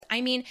I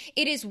mean,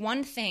 it is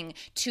one thing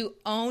to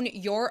own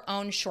your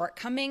own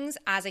shortcomings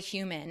as a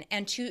human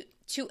and to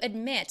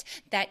admit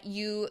that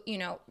you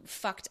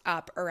fucked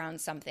up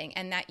around something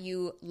and that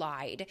you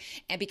lied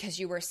and because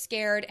you were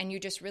scared and you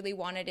just really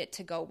wanted it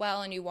to go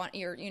well and you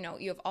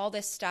have all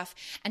this stuff,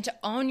 and to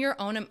own your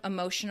own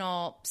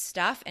emotional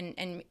stuff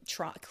and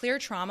clear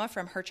trauma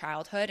from her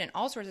childhood and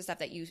all sorts of stuff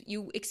that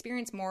you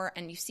experience more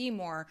and you see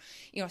more,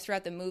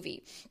 throughout the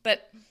movie.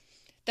 But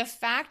the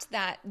fact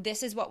that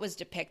this is what was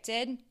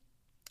depicted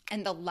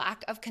and the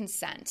lack of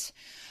consent,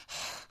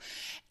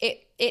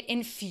 it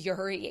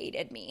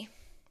infuriated me.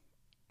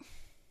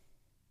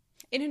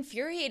 It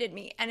infuriated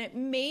me, and it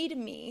made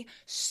me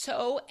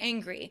so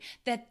angry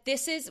that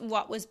this is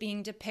what was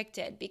being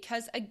depicted,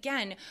 because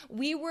again,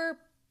 we were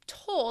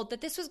told that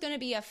this was going to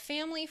be a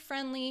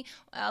family-friendly,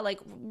 like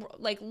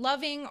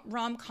loving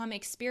rom-com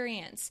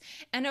experience.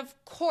 And of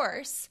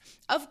course,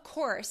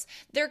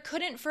 there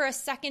couldn't for a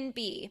second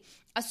be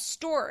a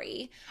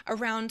story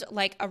around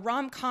like a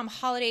rom-com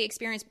holiday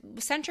experience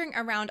centering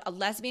around a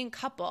lesbian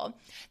couple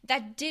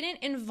that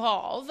didn't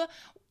involve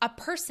a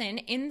person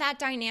in that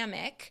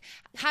dynamic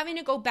having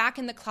to go back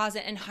in the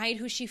closet and hide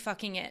who she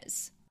fucking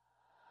is.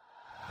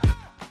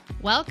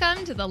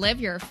 Welcome to the Live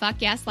Your Fuck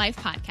Yes Life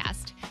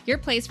podcast, your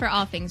place for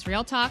all things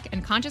real talk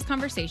and conscious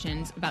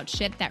conversations about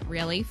shit that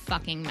really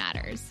fucking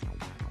matters.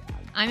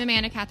 I'm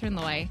Amanda Catherine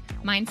Loy,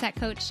 mindset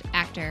coach,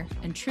 actor,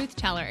 and truth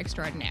teller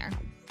extraordinaire.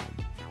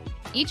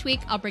 Each week,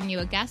 I'll bring you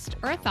a guest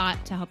or a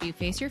thought to help you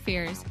face your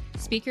fears,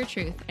 speak your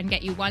truth, and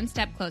get you one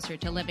step closer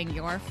to living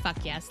your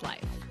fuck yes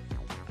life.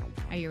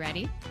 Are you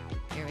ready?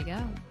 Here we go.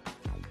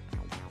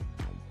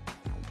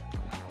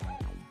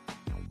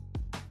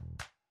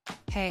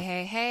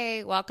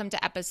 Hey. Welcome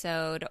to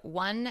episode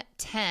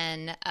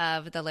 110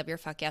 of the Live Your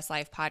Fuck Yes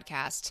Life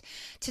podcast.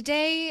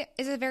 Today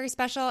is a very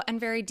special and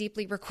very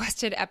deeply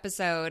requested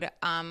episode.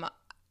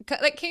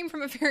 That came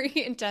from a very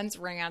intense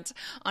rant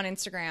on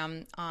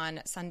Instagram on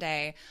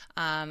Sunday,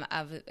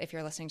 of if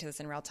you're listening to this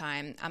in real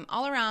time,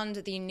 all around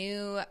the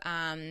new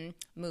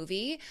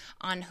movie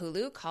on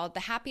Hulu called The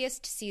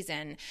Happiest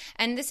Season.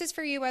 And this is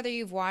for you whether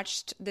you've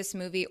watched this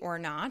movie or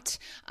not.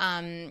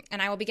 And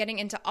I will be getting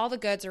into all the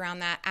goods around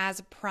that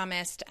as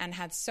promised and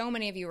had so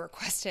many of you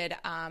requested,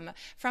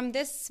 from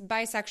this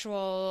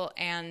bisexual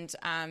and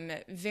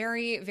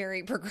very,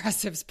 very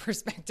progressive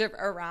perspective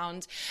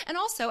around, and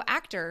also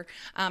actor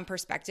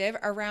perspective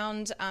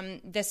around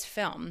this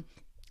film.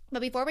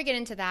 But before we get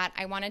into that,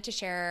 I wanted to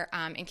share,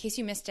 in case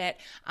you missed it,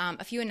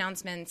 a few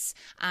announcements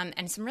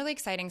and some really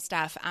exciting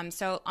stuff.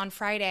 So on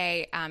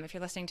Friday, if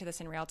you're listening to this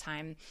in real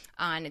time,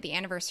 on the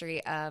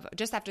anniversary of,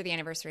 just after the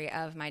anniversary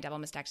of my double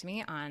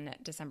mastectomy on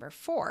December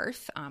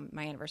 4th,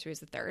 my anniversary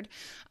is the 3rd,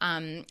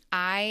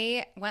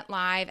 I went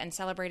live and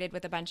celebrated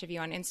with a bunch of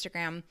you on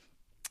Instagram.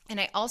 And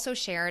I also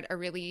shared a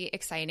really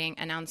exciting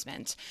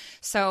announcement.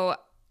 So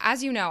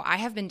as you know, I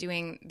have been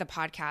doing the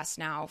podcast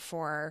now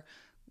for,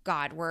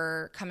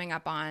 we're coming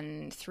up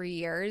on 3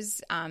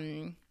 years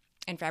in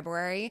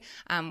February,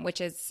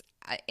 which is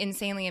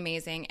insanely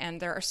amazing.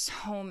 And there are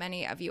so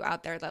many of you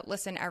out there that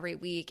listen every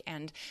week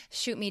and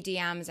shoot me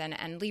DMs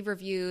and leave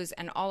reviews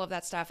and all of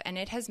that stuff. And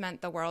it has meant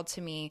the world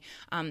to me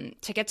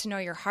to get to know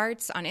your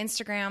hearts on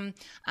Instagram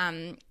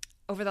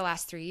over the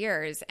last 3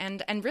 years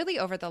and really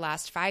over the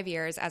last 5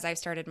 years as I've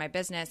started my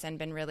business and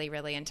been really,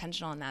 really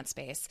intentional in that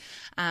space.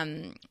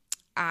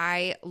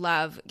 I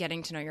love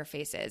getting to know your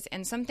faces.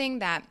 And something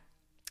that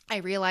I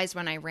realized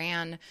when I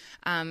ran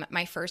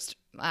my first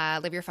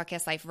Live Your Fuck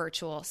Yes Life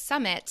virtual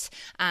summit,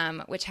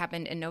 which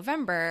happened in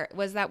November,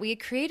 was that we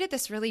created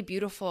this really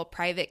beautiful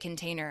private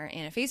container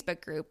in a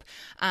Facebook group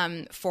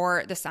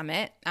for the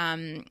summit.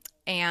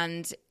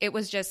 And it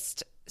was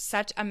just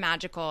such a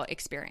magical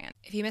experience.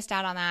 If you missed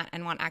out on that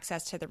and want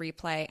access to the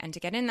replay and to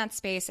get in that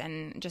space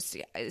and just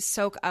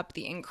soak up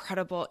the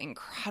incredible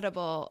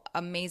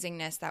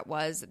amazingness that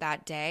was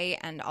that day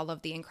and all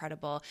of the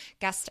incredible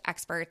guest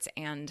experts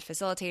and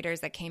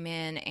facilitators that came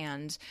in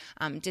and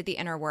did the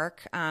inner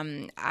work,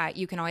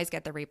 you can always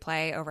get the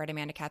replay over at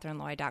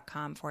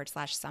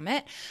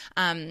amandacatherineloy.com/summit.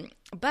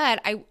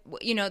 But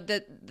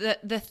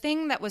the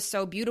thing that was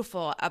so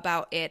beautiful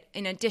about it,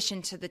 in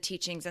addition to the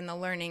teachings and the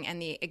learning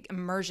and the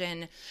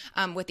immersion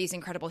with these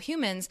incredible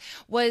humans,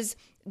 was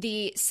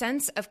the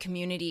sense of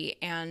community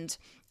and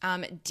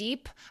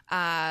deep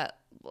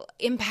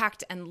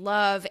impact and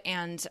love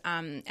and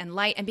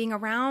light, and being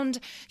around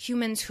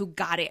humans who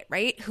got it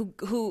right,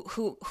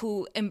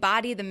 who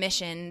embody the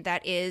mission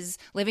that is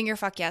living your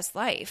fuck yes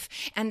life,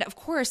 and of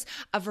course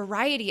a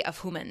variety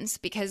of humans,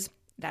 because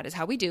that is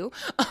how we do,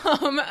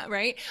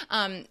 right?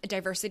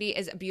 Diversity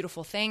is a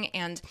beautiful thing.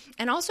 And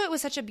also it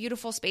was such a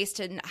beautiful space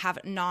to have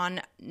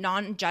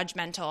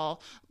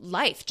non-judgmental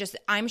life. Just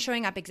I'm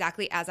showing up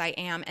exactly as I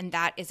am, and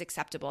that is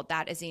acceptable.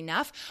 That is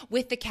enough,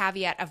 with the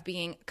caveat of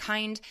being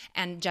kind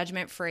and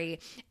judgment-free,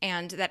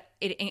 and that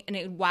in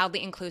a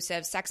wildly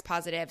inclusive,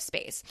 sex-positive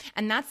space.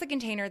 And that's the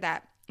container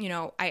that,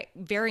 I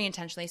very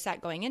intentionally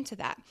set going into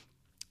that.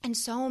 And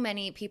so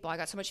many people, I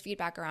got so much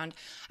feedback around,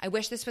 I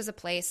wish this was a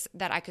place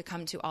that I could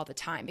come to all the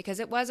time, because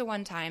it was a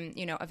one-time,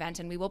 event,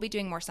 and we will be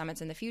doing more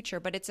summits in the future,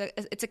 but it's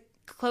a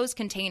closed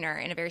container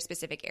in a very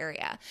specific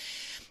area.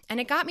 And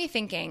it got me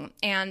thinking,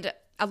 and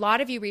a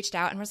lot of you reached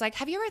out and was like,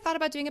 have you ever thought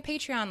about doing a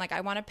Patreon? Like,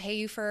 I want to pay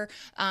you for,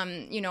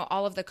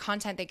 all of the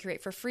content they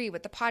create for free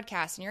with the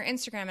podcast and your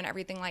Instagram and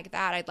everything like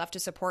that. I'd love to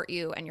support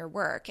you and your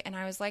work. And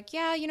I was like,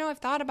 yeah, I've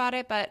thought about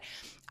it, but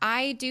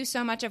I do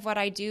so much of what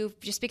I do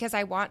just because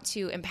I want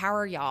to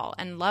empower y'all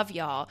and love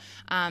y'all.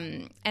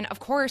 And of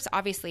course,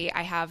 obviously,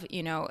 I have,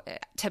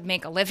 to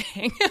make a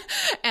living.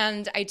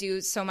 And I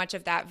do so much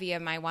of that via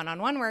my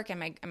one-on-one work and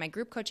my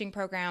group coaching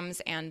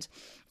programs, and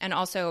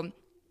also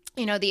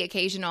the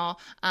occasional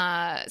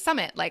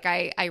summit, like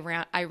I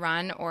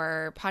run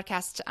or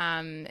podcast,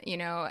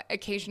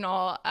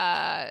 occasional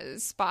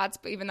spots,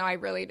 but even though I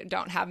really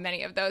don't have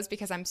many of those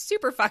because I'm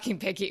super fucking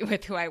picky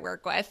with who I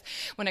work with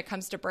when it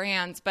comes to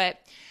brands. But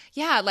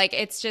yeah, like,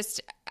 it's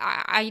just,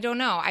 I don't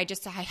know. I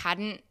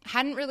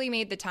hadn't really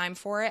made the time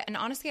for it. And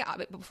honestly,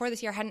 before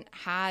this year, I hadn't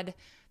had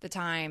the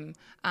time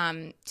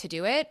to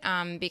do it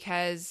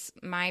because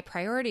my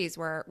priorities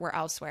were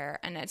elsewhere.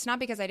 And it's not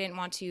because I didn't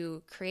want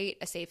to create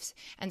a safe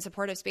and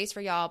supportive space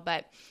for y'all,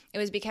 but it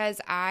was because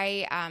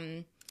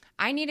I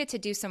needed to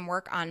do some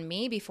work on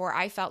me before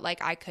I felt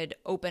like I could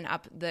open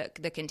up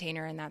the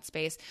container in that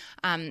space.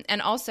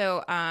 And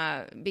also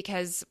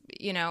because,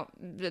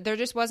 there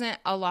just wasn't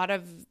a lot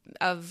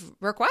of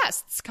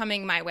requests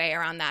coming my way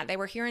around that. They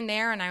were here and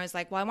there. And I was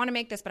like, well, I want to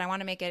make this, but I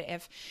want to make it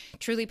if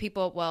truly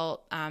people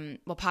will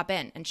pop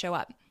in and show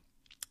up.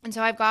 And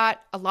so I've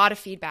got a lot of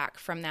feedback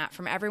from that,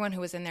 from everyone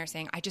who was in there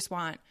saying, I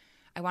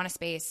want a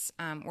space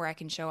where I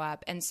can show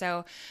up. And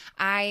so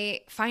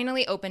I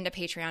finally opened a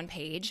Patreon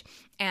page,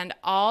 and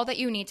all that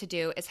you need to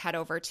do is head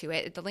over to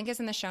it. The link is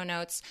in the show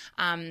notes,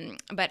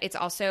 but it's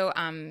also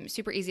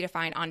super easy to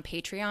find on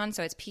Patreon.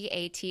 So it's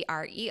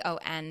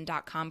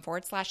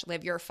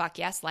patreon.com/live your fuck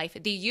yes life.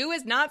 The U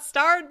is not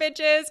starred,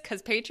 bitches,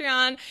 because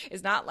Patreon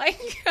is not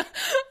like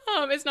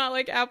it's not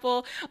like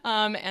Apple,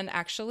 and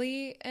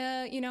actually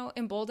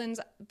emboldens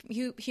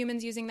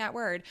humans using that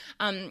word.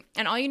 And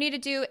all you need to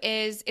do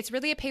is, it's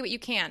really a pay what you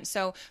can.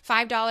 So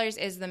 $5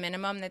 is the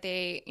minimum that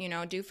they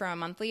do for a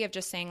monthly, of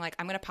just saying, like,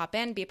 I'm going to pop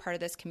in, be a part of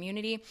this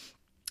community.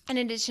 In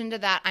addition to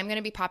that, I'm going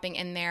to be popping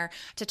in there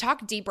to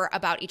talk deeper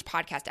about each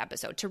podcast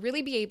episode, to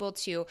really be able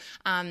to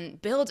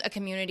build a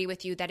community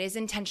with you that is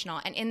intentional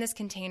and in this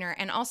container.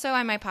 And also,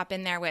 I might pop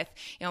in there with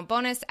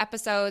bonus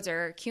episodes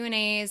or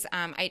Q&As.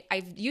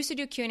 I used to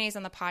do Q&As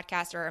on the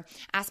podcast, or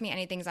Ask Me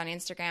Anythings on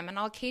Instagram, and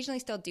I'll occasionally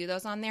still do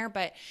those on there.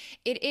 But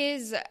it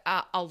is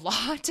a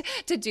lot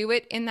to do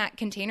it in that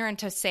container and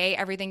to say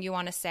everything you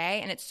want to say.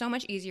 And it's so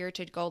much easier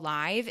to go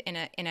live in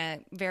a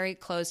very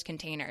closed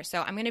container.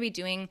 So I'm going to be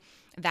doing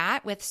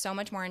that with so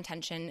much more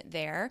intention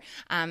there,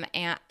 and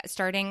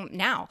starting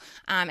now,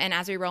 and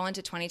as we roll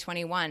into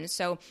 2021.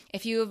 So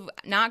if you've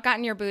not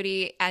gotten your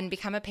booty and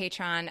become a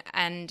patron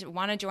and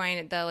want to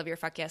join the Live Your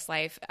Fuck Yes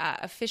Life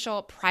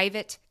official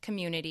private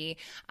community,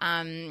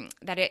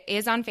 that it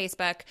is on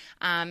Facebook,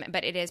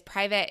 but it is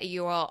private.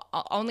 You will,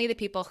 only the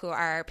people who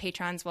are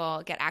patrons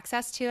will get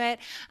access to it,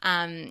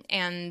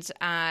 and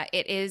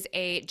it is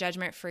a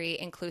judgment-free,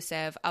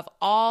 inclusive of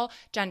all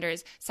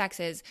genders,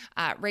 sexes,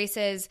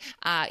 races,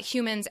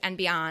 humans, and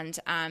beyond.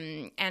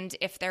 And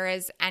if there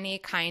is any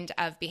kind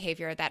of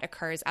behavior that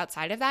occurs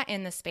outside of that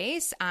in the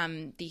space,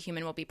 the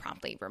human will be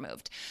promptly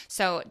removed.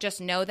 So just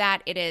know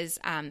that it is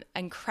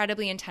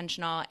incredibly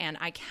intentional, and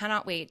I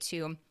cannot wait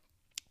to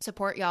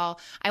support y'all.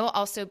 I will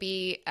also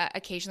be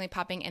occasionally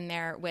popping in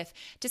there with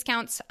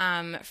discounts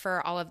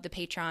for all of the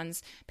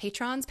patrons.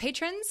 God,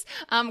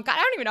 I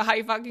don't even know how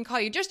you fucking call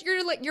you. Just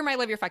you're my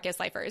Live Your Fuck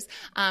Yes lifers.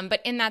 But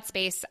in that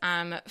space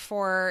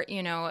for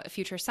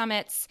future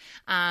summits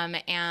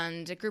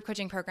and group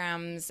coaching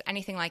programs,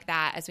 anything like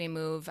that, as we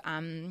move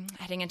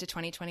heading into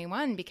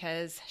 2021,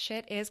 because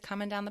shit is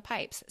coming down the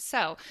pipes.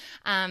 So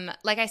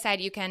like I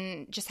said, you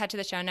can just head to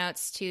the show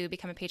notes to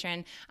become a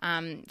patron,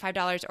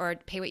 $5, or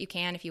pay what you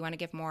can if you want to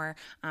give more.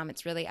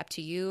 It's really up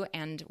to you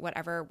and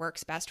whatever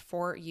works best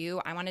for you.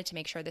 I wanted to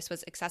make sure this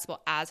was accessible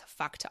as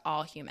fuck to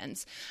all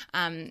humans.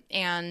 And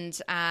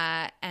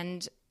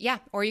yeah,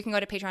 or you can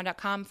go to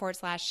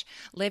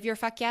patreon.com/live your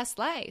fuck yes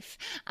life.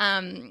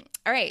 All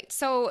right.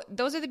 So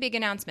those are the big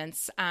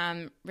announcements.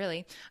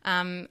 Really.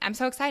 I'm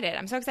so excited.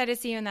 I'm so excited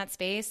to see you in that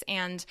space.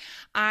 And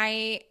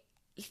I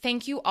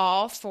thank you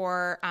all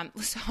for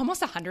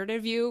almost 100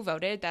 of you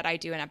voted that I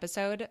do an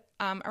episode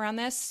around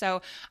this.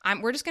 So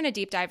we're just going to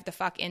deep dive the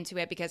fuck into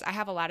it, because I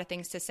have a lot of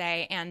things to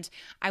say, and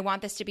I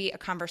want this to be a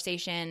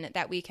conversation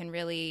that we can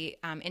really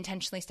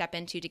intentionally step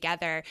into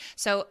together.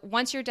 So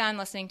once you're done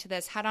listening to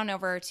this, head on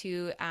over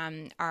to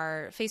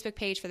our Facebook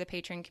page for the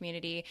Patreon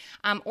community,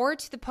 or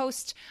to the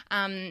post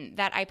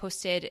that I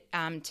posted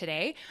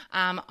today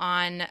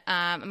on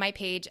my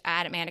page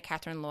at Amanda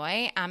Catherine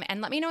Loy,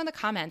 and let me know in the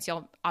comments.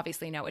 You'll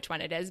obviously know which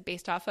one it it is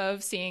based off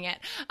of seeing it.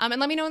 And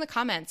let me know in the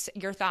comments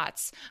your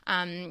thoughts,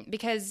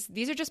 because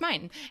these are just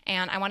mine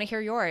and I want to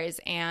hear yours.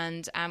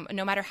 And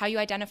no matter how you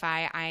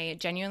identify, I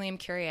genuinely am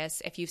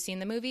curious if you've seen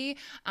the movie,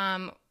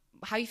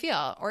 how you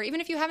feel, or even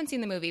if you haven't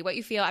seen the movie, what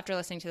you feel after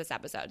listening to this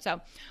episode.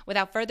 So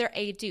without further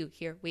ado,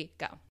 here we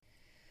go.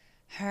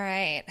 All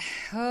right.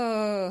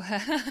 Oh,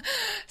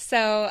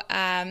 so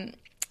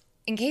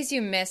in case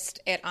you missed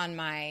it on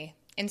my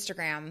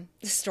Instagram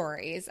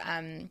stories,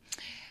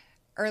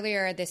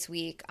 earlier this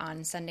week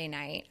on Sunday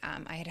night,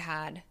 I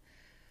had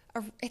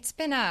it's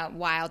been a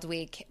wild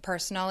week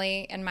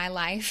personally in my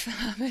life.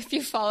 If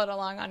you followed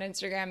along on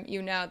Instagram,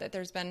 you know that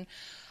there's been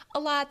a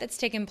lot that's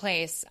taken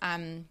place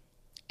in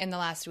the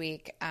last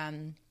week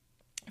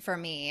for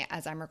me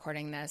as I'm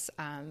recording this,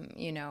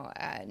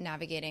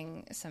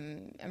 navigating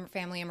some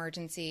family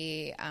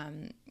emergency,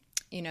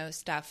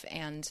 stuff,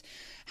 and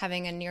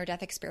having a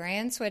near-death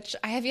experience, which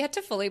I have yet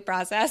to fully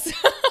process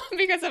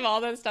because of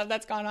all the stuff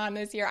that's gone on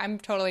this year. I'm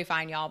totally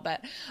fine, y'all,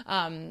 but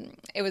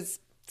it was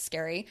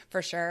scary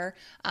for sure,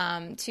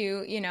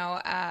 navigating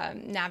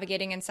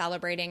and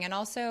celebrating, and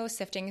also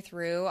sifting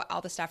through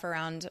all the stuff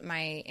around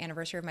my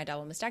anniversary of my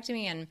double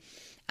mastectomy. And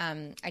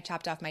I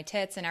chopped off my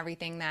tits and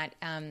everything that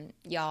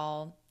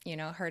y'all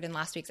heard in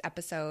last week's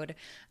episode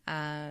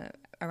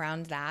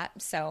around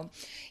that. So,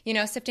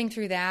 sifting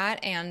through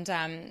that.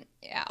 And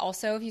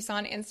also, if you saw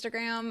on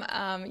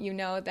Instagram, you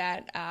know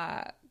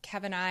that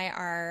Kev and I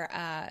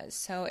are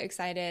so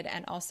excited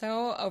and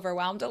also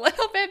overwhelmed a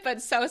little bit,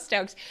 but so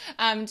stoked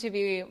to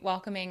be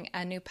welcoming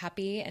a new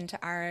puppy into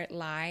our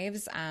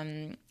lives.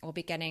 We'll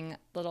be getting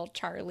little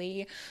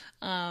Charlie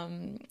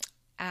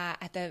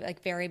at the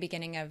very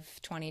beginning of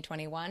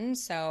 2021.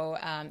 So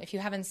if you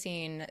haven't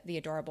seen the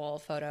adorable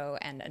photo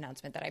and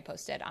announcement that I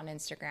posted on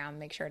Instagram,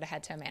 make sure to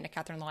head to Amanda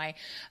Catherine Loy,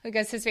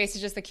 because his face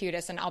is just the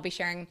cutest, and I'll be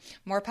sharing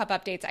more pup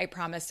updates, I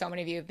promise. So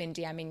many of you have been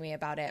DMing me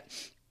about it.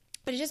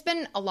 But it's just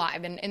been a lot.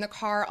 I've been in the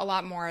car a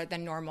lot more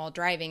than normal,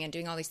 driving and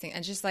doing all these things.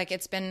 And just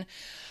it's been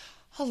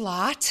a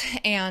lot.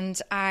 And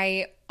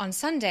I, on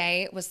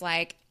Sunday, was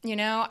like,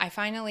 I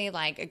finally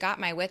got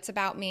my wits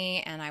about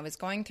me, and I was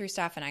going through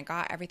stuff, and I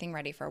got everything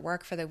ready for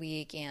work for the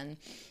week. And,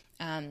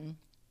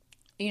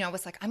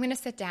 was like, I'm going to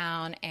sit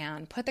down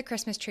and put the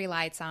Christmas tree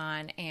lights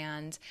on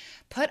and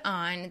put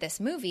on this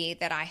movie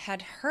that I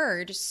had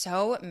heard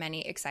so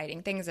many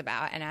exciting things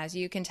about. And as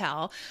you can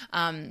tell,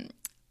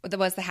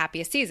 was The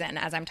Happiest Season,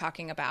 as I'm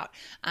talking about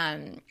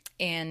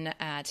in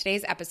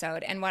today's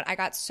episode. And what I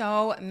got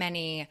so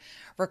many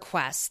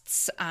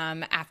requests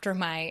after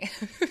my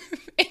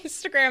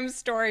Instagram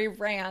story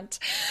rant,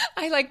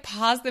 I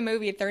paused the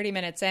movie 30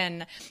 minutes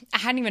in. I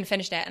hadn't even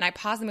finished it, and I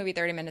paused the movie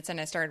 30 minutes in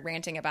and started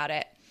ranting about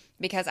it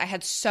because I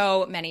had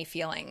so many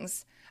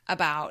feelings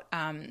about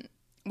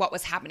what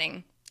was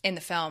happening in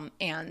the film.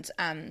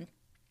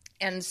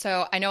 And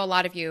so I know a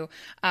lot of you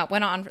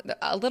went on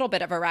a little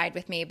bit of a ride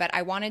with me, but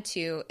I wanted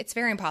to – it's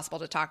very impossible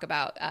to talk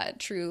about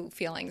true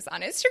feelings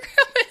on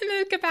Instagram in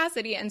the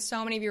capacity. And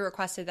so many of you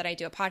requested that I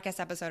do a podcast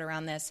episode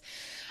around this.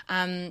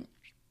 And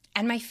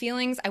my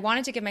feelings – I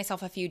wanted to give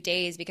myself a few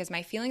days because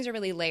my feelings are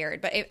really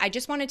layered. But I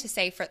just wanted to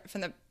say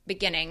from the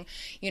beginning,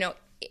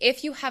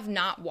 if you have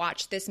not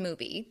watched this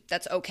movie,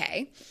 that's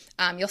okay.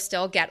 You'll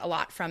still get a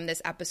lot from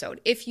this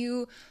episode. If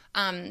you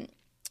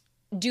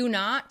do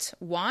not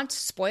want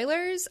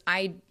spoilers,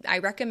 I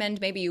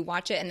recommend maybe you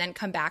watch it and then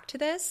come back to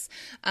this.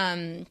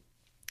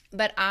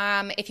 But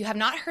if you have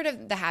not heard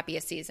of The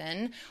Happiest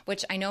Season,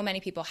 which I know many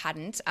people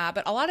hadn't,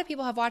 but a lot of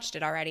people have watched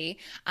it already,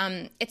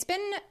 it's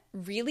been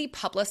really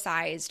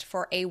publicized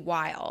for a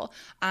while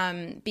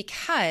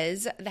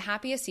because The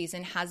Happiest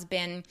Season has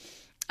been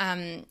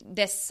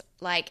this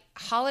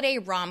holiday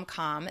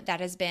rom-com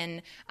that has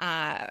been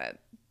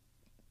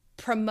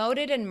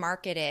promoted and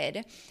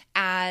marketed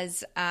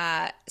as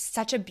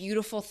such a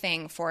beautiful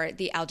thing for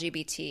the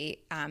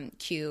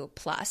LGBTQ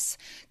plus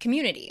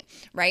community,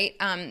 right?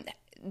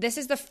 This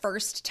is the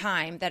first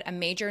time that a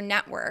major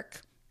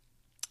network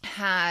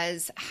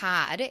has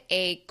had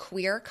a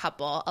queer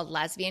couple, a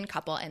lesbian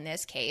couple in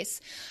this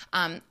case,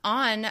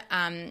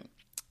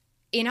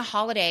 in a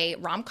holiday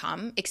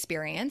rom-com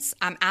experience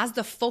as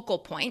the focal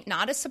point,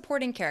 not as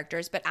supporting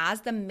characters, but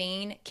as the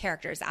main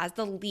characters, as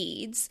the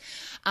leads.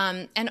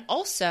 And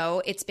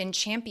also it's been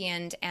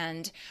championed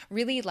and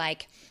really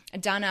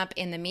done up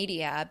in the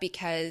media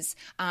because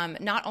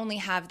not only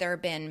have there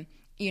been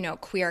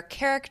queer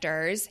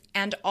characters,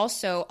 and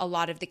also a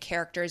lot of the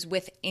characters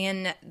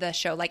within the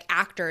show,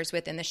 actors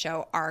within the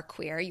show, are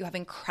queer. You have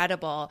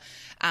incredible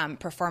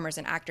performers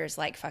and actors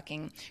like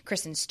fucking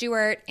Kristen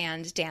Stewart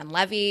and Dan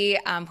Levy,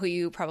 who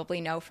you probably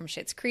know from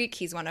Schitt's Creek.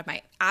 He's one of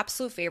my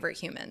absolute favorite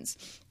humans.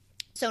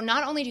 So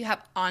not only do you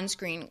have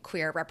on-screen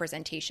queer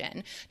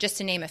representation, just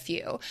to name a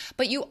few,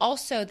 but you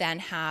also then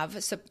have,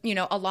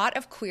 a lot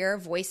of queer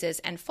voices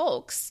and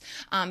folks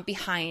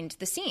behind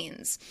the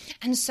scenes.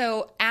 And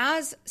so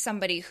as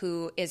somebody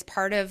who is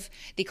part of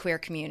the queer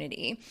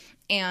community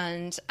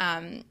and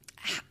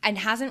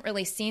hasn't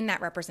really seen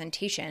that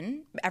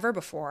representation ever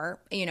before,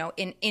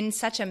 in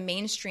such a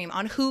mainstream,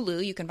 on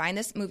Hulu, you can find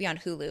this movie on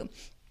Hulu,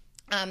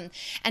 And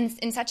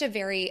in such a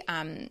very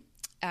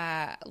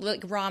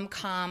like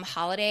rom-com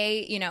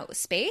holiday,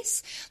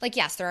 space. Like,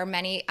 yes, there are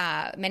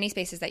many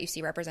spaces that you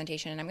see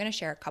representation, and I'm going to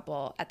share a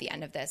couple at the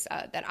end of this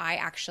that I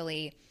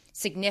actually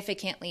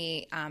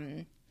significantly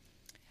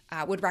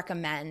would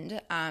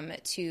recommend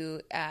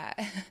to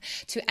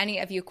any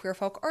of you queer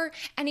folk or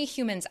any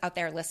humans out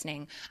there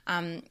listening.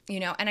 And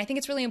I think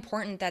it's really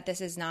important that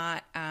this is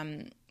not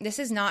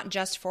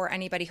just for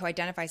anybody who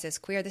identifies as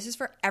queer. This is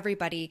for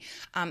everybody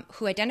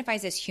who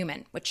identifies as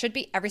human, which should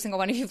be every single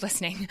one of you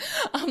listening,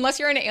 unless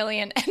you're an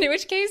alien, and in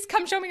which case,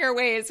 come show me your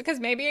ways, because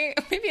maybe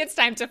it's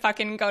time to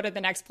fucking go to the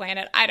next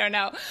planet. I don't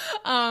know.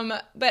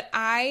 But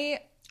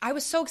I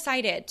was so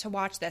excited to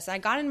watch this. I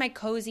got in my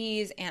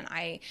cozies and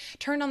I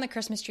turned on the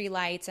Christmas tree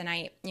lights, and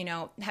I,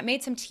 had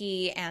made some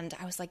tea, and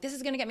I was like, this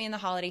is going to get me in the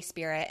holiday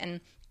spirit.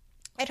 And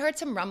I'd heard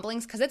some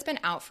rumblings, because it's been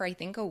out for, I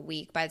think, a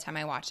week by the time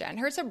I watched it, and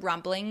heard some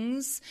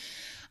rumblings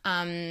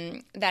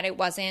that it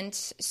wasn't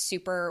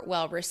super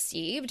well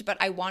received, but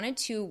I wanted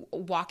to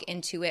walk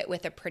into it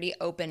with a pretty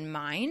open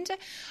mind.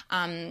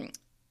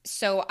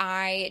 So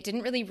I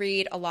didn't really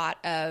read a lot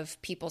of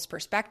people's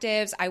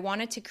perspectives. I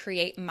wanted to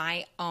create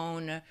my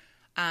own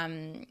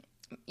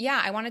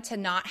I wanted to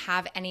not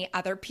have any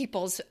other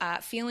people's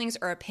feelings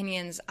or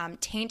opinions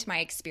taint my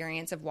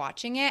experience of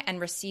watching it and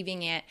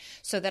receiving it,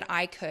 so that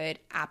I could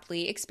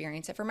aptly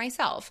experience it for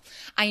myself.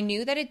 I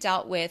knew that it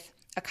dealt with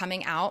a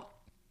coming out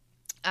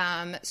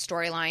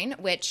storyline,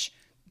 which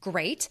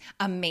great,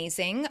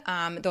 amazing.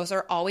 Those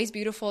are always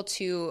beautiful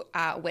to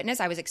witness.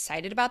 I was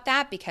excited about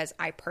that because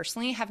I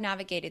personally have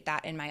navigated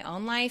that in my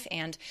own life,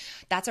 and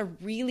that's a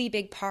really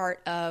big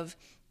part of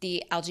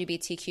the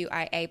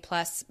LGBTQIA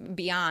plus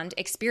beyond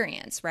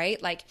experience,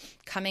 right? Like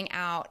coming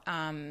out,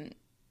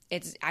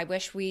 I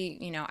wish we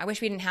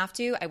didn't have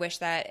to. I wish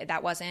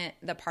that wasn't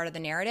the part of the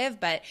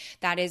narrative, but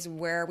that is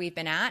where we've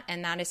been at.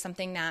 And that is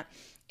something that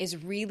is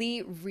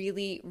really,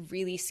 really,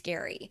 really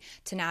scary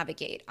to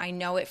navigate. I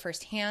know it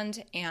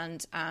firsthand.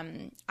 And,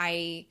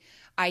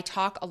 I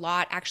talk a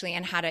lot actually,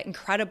 and had an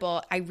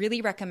incredible, I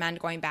really recommend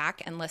going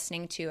back and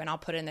listening to, and I'll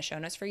put it in the show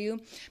notes for you,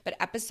 but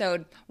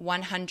episode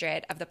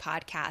 100 of the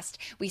podcast,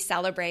 we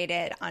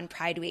celebrated on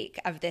Pride Week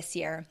of this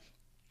year.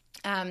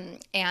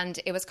 And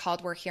it was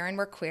called We're Here and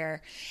We're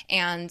Queer.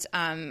 And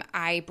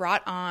I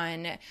brought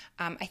on,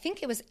 I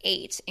think it was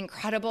 8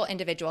 incredible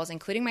individuals,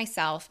 including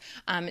myself,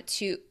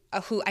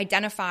 who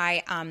identify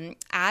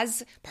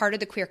as part of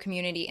the queer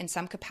community in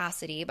some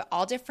capacity, but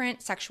all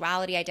different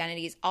sexuality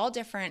identities, all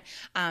different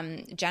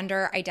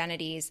gender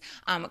identities,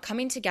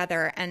 coming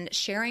together and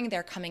sharing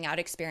their coming out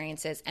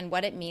experiences and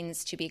what it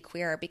means to be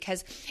queer,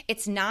 because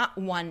it's not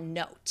one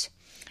note.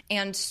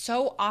 And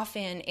so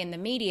often in the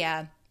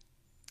media,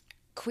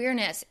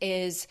 queerness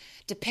is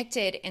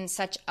depicted in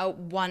such a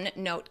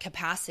one-note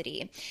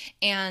capacity.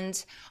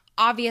 And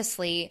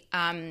obviously,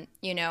 I'm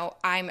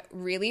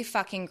really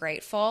fucking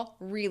grateful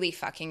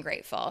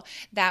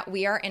that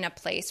we are in a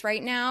place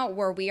right now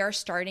where we are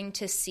starting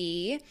to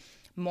see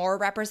more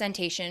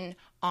representation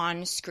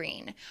on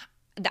screen.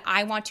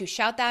 I want to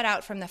shout that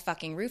out from the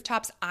fucking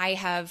rooftops. I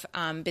have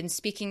been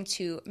speaking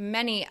to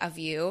many of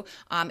you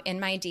in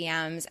my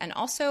DMs, and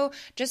also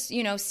just,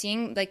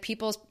 seeing like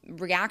people's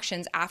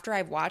reactions after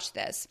I've watched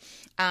this.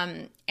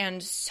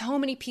 And so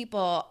many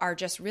people are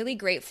just really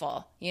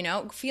grateful,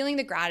 feeling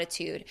the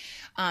gratitude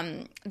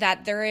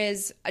that there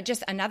is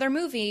just another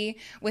movie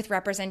with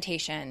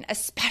representation,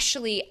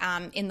 especially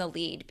in the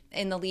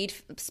lead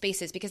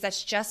spaces, because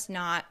that's just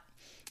not.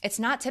 It's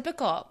not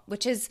typical,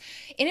 which is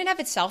in and of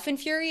itself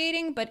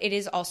infuriating, but it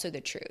is also the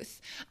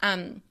truth.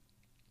 But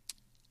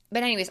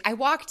anyways, I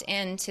walked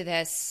into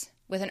this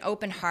with an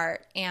open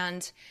heart,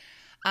 and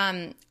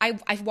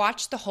I've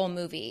watched the whole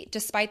movie,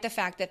 despite the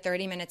fact that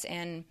 30 minutes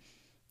in,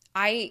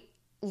 I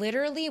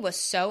literally was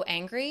so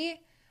angry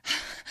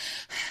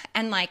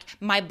and like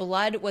my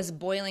blood was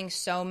boiling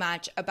so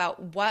much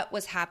about what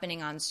was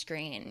happening on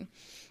screen.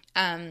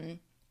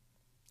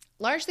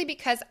 Largely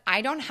because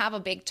I don't have a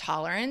big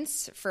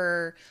tolerance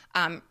for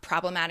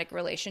problematic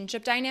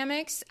relationship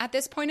dynamics at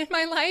this point in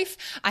my life.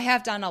 I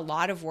have done a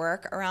lot of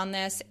work around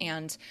this,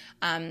 and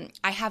I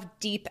have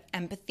deep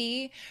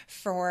empathy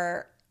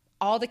for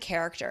all the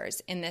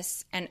characters in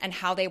this and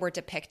how they were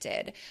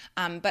depicted.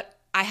 But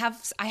I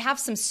have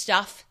some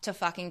stuff to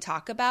fucking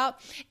talk about,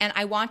 and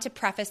I want to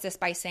preface this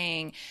by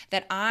saying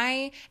that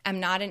I am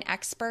not an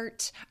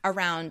expert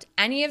around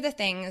any of the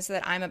things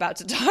that I'm about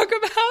to talk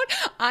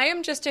about. I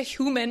am just a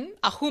human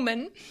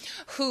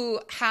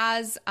who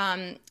has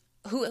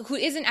who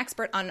is an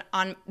expert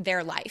on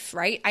their life,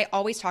 right? I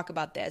always talk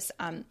about this.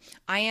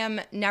 I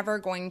am never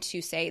going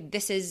to say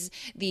this is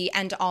the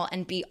end all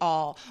and be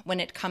all when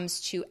it comes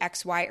to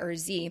X, Y, or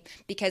Z,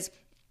 because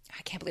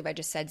I can't believe I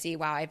just said Z.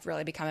 Wow, I've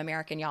really become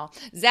American, y'all.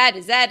 Z,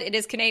 it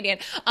is Canadian.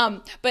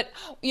 But,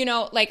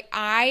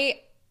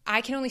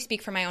 I can only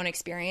speak from my own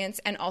experience,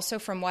 and also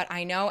from what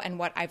I know and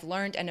what I've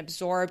learned and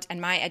absorbed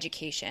and my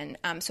education.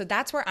 So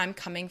that's where I'm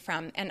coming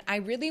from. And I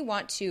really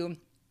want to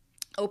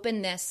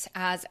open this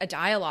as a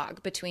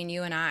dialogue between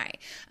you and I.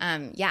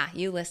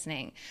 You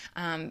listening.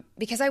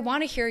 Because I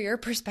want to hear your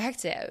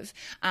perspective.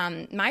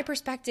 My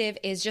perspective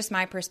is just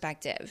my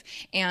perspective.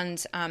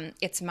 And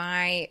it's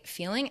my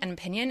feeling and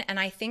opinion. And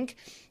I think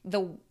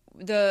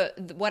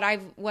what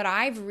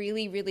I've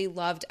really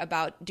loved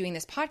about doing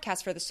this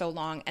podcast for so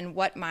long, and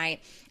what my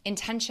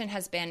intention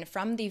has been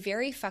from the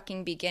very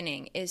fucking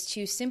beginning, is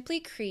to simply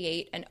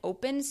create an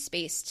open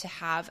space to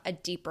have a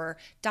deeper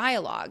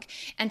dialogue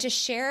and to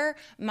share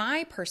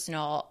my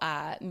personal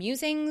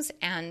musings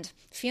and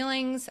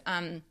feelings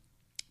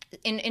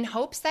in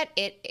hopes that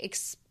it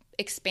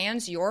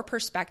expands your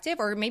perspective,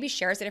 or maybe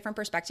shares a different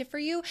perspective for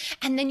you.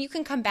 And then you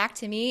can come back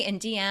to me in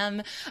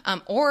DM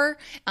or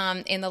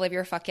in the Live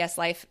Your Fuck Yes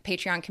Life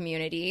Patreon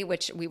community,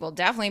 which we will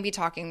definitely be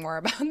talking more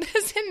about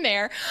this in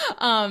there.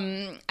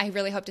 I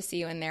really hope to see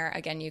you in there.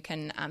 Again, you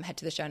can head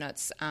to the show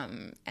notes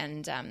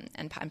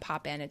and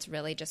pop in. It's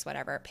really just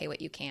whatever, pay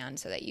what you can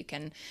so that you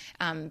can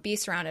be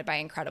surrounded by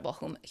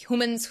incredible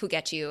humans who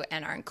get you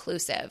and are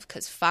inclusive,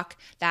 because fuck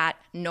that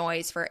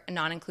noise for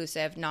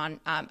non-inclusive,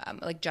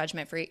 like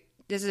judgment-free.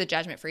 This is a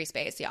judgment-free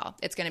space, y'all.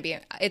 It's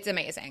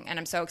amazing. And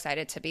I'm so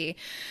excited to be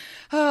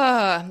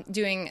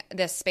doing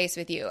this space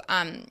with you.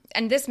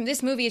 And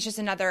this movie is just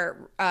another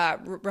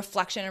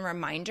reflection and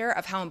reminder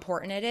of how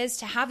important it is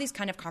to have these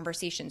kind of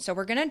conversations. So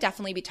we're going to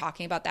definitely be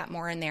talking about that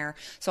more in there.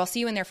 So I'll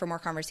see you in there for more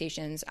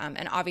conversations.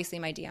 And obviously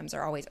my DMs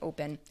are always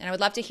open. And I would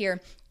love to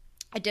hear,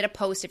 I did a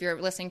post, if you're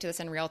listening to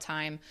this in real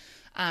time,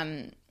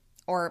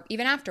 or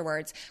even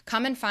afterwards,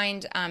 come and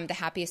find the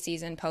happiest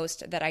season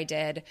post that I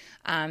did,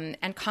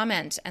 and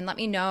comment and let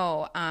me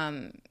know,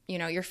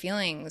 your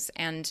feelings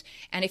and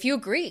if you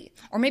agree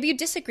or maybe you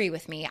disagree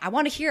with me. I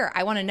want to hear.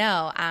 I want to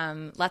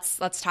know.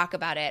 Let's talk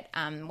about it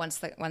once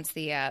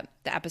the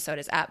episode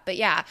is up. But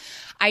yeah,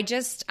 I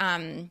just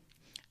I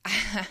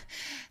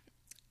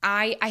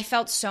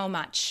felt so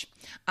much.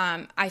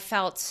 I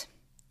felt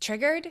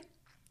triggered.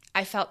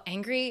 I felt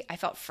angry. I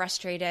felt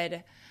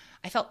frustrated.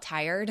 I felt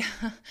tired.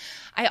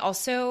 I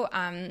also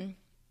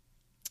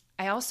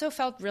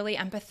felt really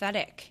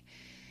empathetic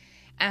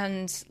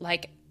and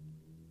like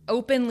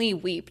openly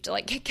weeped.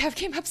 Like Kev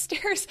came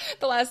upstairs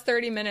the last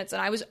 30 minutes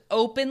and I was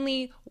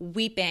openly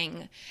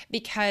weeping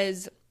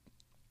because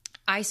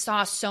I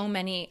saw so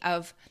many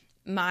of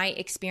my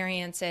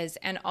experiences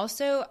and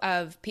also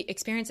of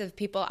experiences of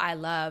people I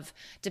love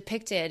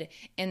depicted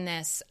in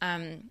this.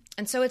 And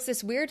so it's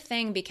this weird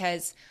thing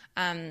because,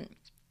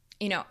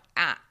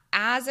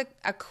 as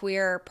a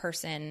queer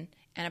person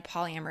and a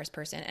polyamorous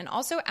person, and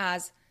also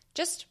as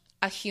just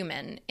a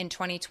human in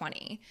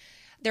 2020,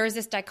 there is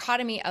this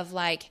dichotomy of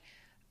like,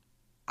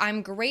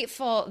 I'm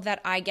grateful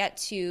that I get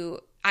to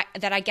at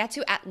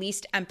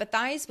least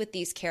empathize with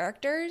these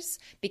characters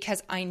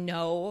because I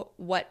know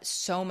what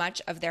so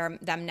much of them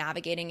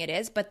navigating it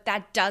is, but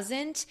that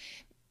doesn't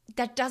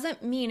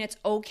mean it's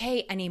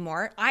okay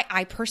anymore.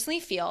 I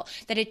personally feel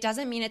that it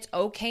doesn't mean it's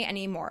okay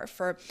anymore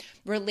for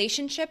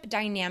relationship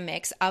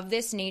dynamics of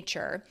this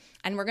nature.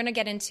 And we're going to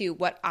get into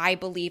what I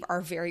believe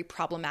are very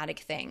problematic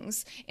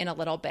things in a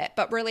little bit,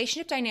 but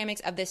relationship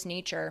dynamics of this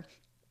nature,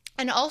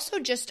 and also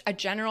just a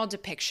general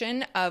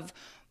depiction of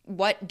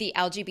what the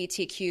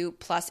LGBTQ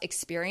plus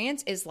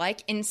experience is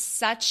like in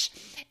such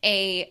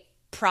a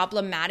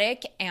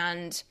problematic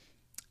and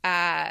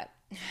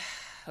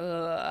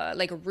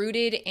like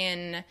rooted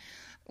in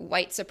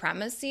white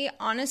supremacy,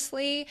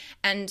 honestly,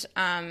 and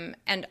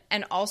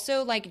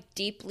also like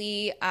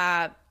deeply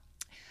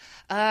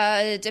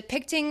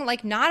depicting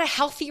like not a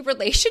healthy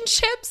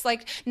relationships,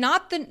 like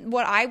not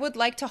what I would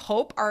like to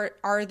hope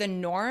are the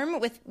norm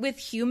with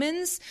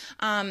humans,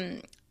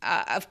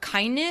 of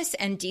kindness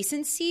and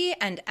decency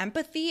and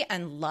empathy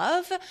and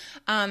love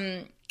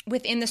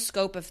within the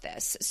scope of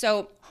this.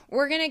 So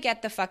we're gonna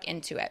get the fuck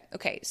into it.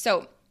 Okay,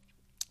 so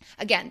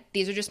again,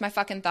 these are just my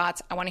fucking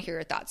thoughts. I want to hear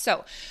your thoughts.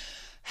 So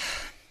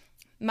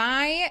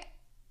I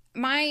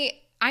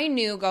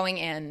knew going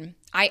in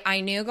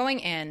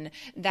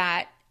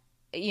that,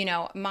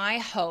 my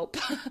hope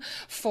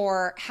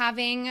for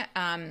having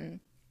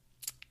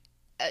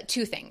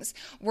two things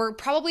were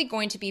probably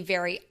going to be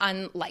very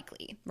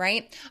unlikely,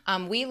 right?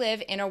 We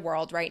live in a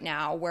world right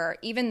now where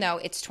even though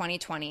it's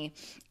 2020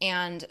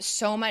 and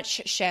so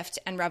much shift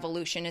and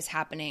revolution is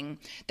happening,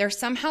 there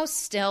somehow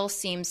still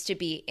seems to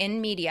be in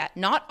media,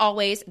 not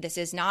always, this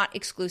is not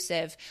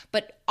exclusive,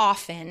 but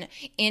often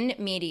in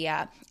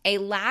media, a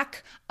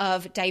lack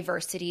of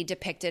diversity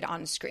depicted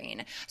on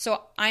screen.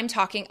 So I'm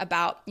talking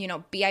about,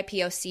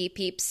 BIPOC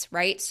peeps,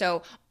 right?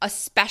 So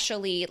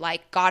especially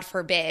like, God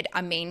forbid,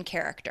 a main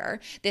character.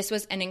 This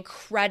was an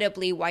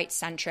incredibly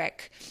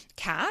white-centric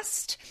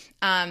cast,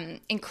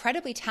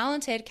 incredibly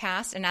talented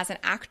cast. And as an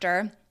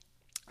actor,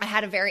 I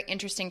had a very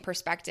interesting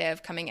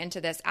perspective coming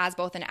into this as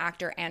both an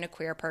actor and a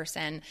queer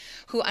person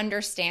who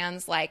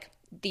understands like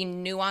the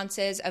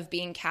nuances of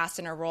being cast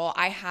in a role.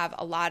 I have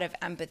a lot of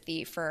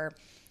empathy for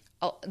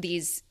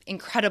these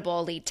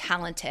incredibly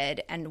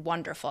talented and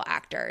wonderful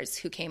actors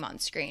who came on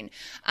screen.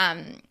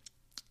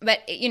 but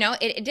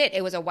it did.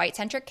 It was a white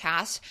centric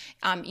cast.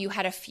 You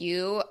had a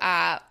few,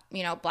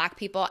 Black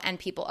people and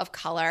people of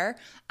color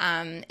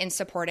in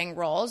supporting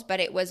roles, but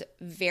it was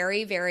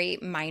very, very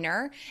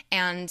minor.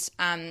 And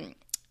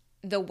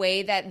the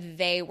way that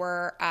they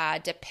were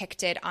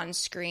depicted on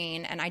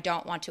screen, and I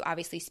don't want to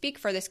obviously speak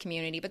for this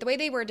community, but the way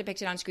they were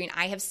depicted on screen,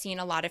 I have seen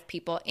a lot of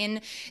people in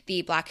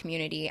the Black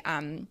community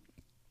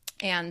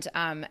and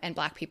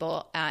Black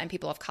people and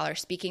people of color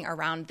speaking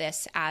around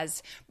this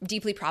as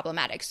deeply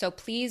problematic. So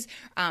please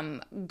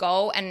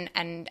go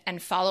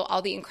and follow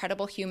all the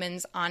incredible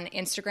humans on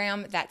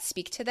Instagram that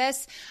speak to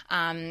this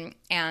and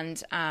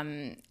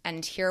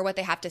hear what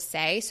they have to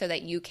say so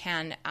that you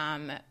can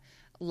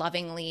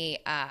lovingly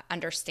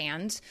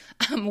understand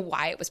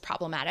why it was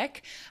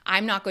problematic.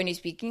 I'm not going to be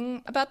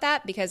speaking about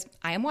that because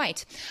I am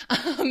white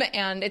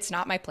and it's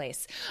not my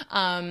place.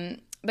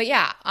 But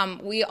yeah,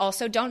 we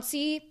also don't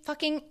see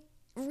fucking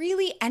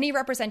really any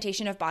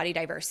representation of body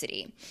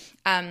diversity,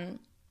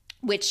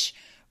 which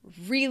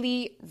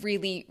really,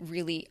 really,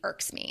 really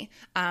irks me.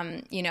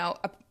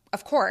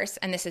 Of course,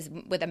 and this is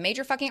with a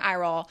major fucking eye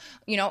roll,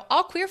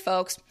 all queer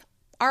folks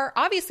are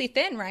obviously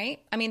thin, right?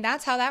 I mean,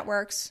 that's how that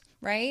works,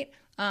 right?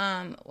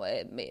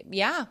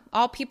 Yeah,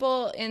 all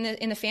people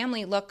in the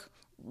family look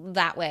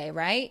that way,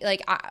 right?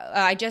 Like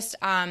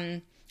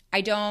I'm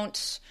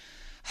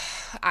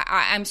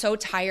so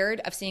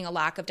tired of seeing a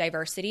lack of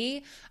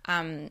diversity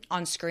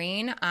on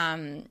screen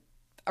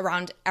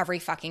around every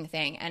fucking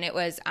thing. And it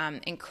was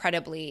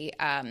incredibly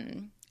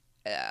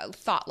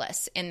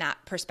thoughtless in that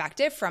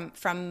perspective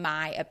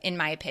in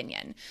my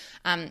opinion.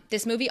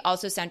 This movie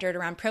also centered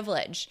around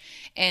privilege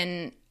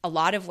in a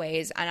lot of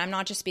ways. And I'm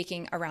not just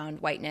speaking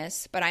around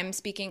whiteness, but I'm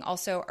speaking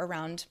also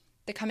around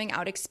the coming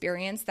out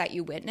experience that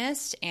you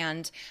witnessed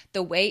and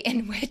the way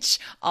in which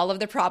all of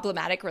the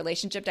problematic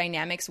relationship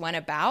dynamics went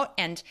about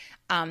and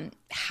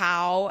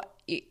how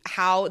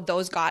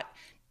those got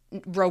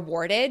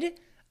rewarded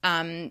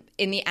in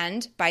the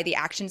end by the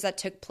actions that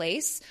took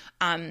place.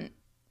 The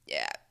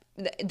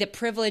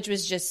privilege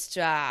was just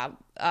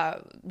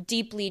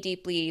deeply,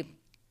 deeply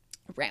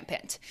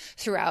rampant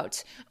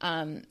throughout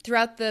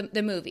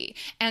the movie.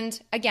 And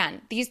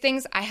again, these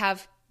things I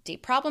have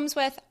deep problems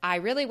with. I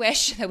really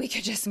wish that we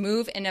could just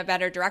move in a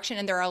better direction.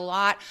 And there are a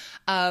lot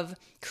of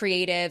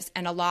creatives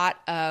and a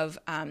lot of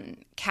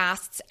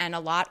casts and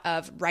a lot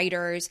of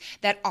writers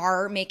that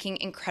are making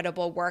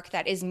incredible work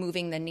that is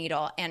moving the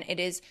needle. And it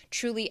is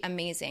truly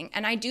amazing.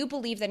 And I do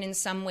believe that in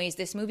some ways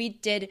this movie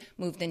did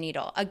move the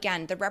needle.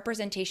 Again, the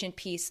representation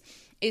piece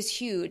is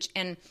huge.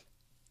 And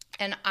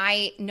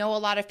I know a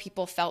lot of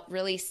people felt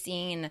really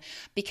seen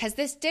because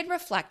this did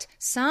reflect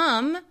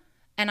some,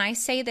 and I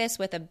say this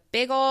with a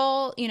big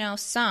ol',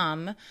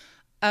 some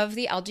of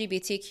the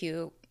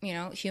LGBTQ,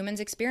 humans'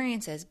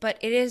 experiences, but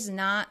it is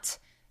not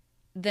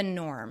the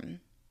norm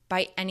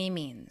by any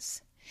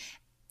means.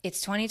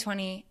 It's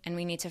 2020 and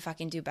we need to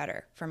fucking do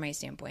better from my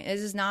standpoint.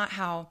 This is not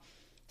how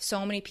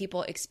so many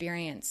people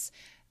experience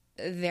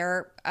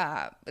their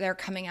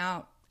coming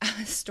out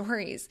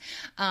stories.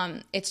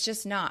 It's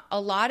just not. A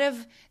lot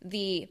of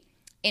the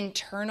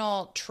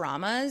internal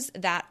traumas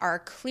that are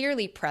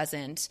clearly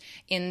present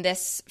in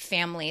this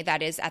family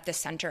that is at the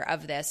center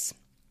of this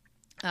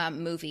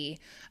movie,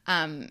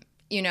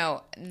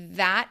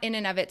 that in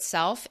and of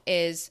itself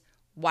is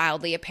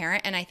wildly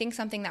apparent. And I think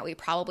something that we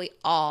probably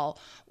all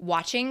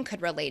watching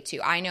could relate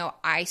to. I know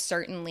I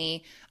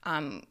certainly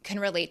can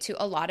relate to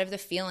a lot of the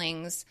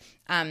feelings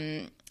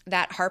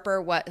that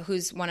Harper,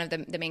 who's one of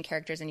the main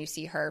characters, and you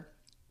see her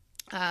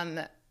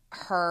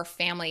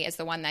family is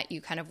the one that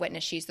you kind of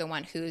witness. She's the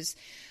one who's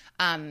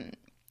been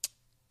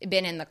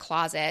in the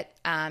closet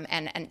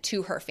and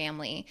to her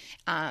family.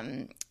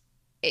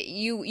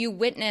 You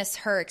witness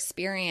her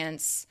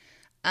experience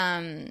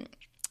and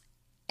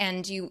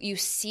you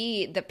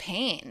see the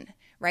pain,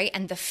 right?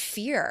 And the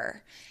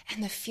fear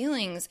and the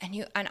feelings.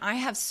 And I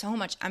have so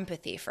much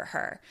empathy for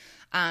her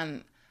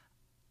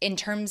in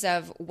terms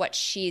of what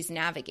she's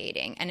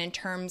navigating and in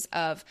terms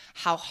of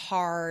how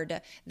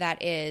hard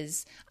that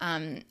is.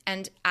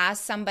 And as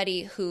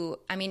somebody who,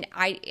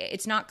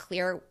 it's not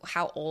clear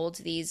how old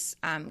these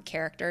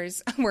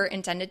characters were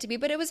intended to be,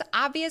 but it was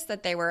obvious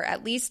that they were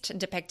at least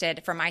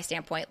depicted, from my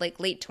standpoint, like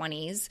late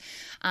 20s.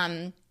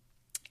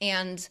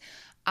 And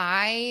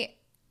I,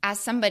 as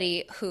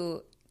somebody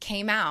who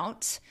came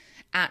out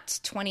at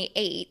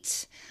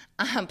 28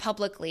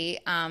 publicly,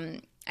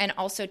 and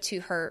also to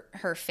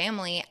her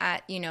family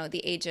at,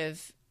 the age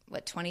of,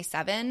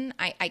 27,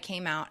 I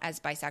came out as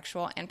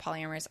bisexual and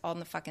polyamorous all in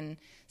the fucking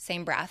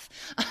same breath.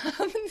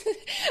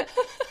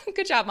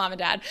 Good job, Mom and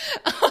Dad.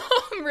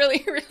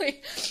 Really,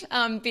 really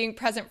being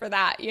present for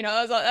that.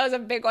 That was a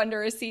big one to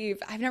receive.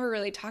 I've never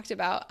really talked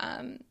about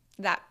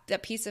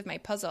that piece of my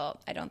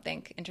puzzle, I don't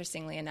think,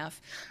 interestingly enough.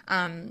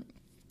 On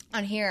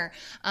here.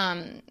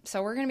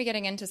 So we're going to be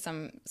getting into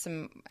some,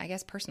 I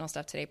guess, personal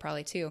stuff today,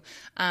 probably too.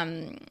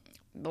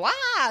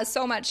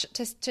 So much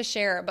to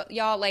share, but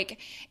y'all,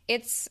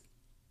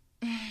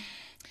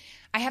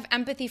 I have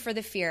empathy for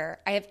the fear.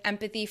 I have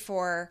empathy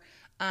for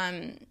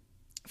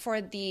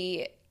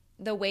the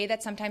the way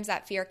that sometimes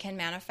that fear can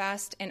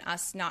manifest in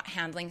us not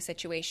handling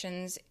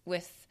situations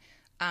with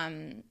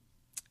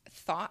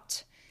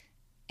thought.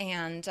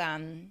 And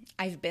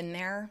I've been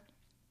there.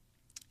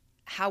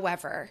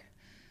 However,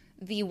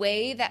 the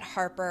way that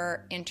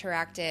Harper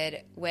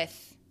interacted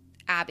with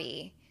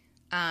Abby,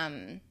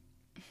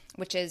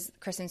 which is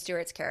Kristen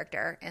Stewart's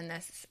character in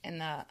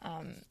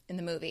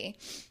the movie,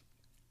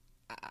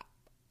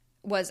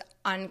 was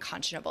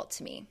unconscionable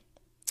to me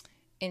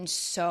in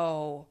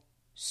so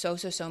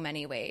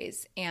many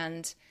ways.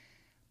 And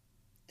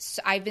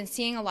so I've been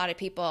seeing a lot of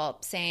people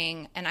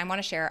saying, and I want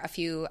to share a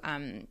few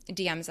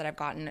DMs that I've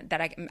gotten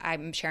that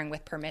I'm sharing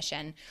with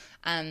permission,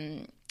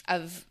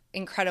 of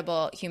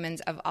incredible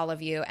humans, of all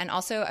of you, and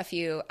also a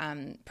few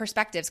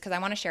perspectives, because I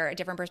want to share a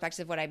different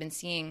perspective of what I've been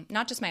seeing,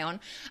 not just my own,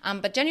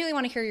 but genuinely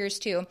want to hear yours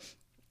too.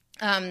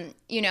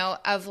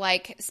 Of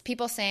like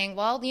people saying,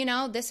 well,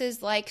 this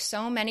is like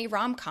so many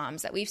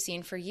rom-coms that we've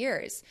seen for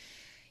years.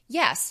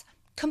 Yes,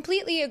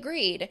 completely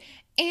agreed.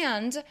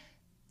 And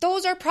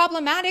those are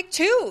problematic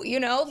too,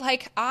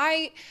 like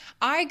I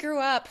grew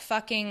up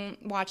fucking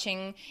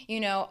watching,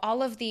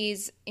 all of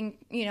these,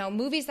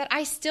 movies that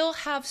I still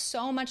have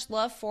so much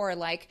love for,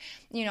 like,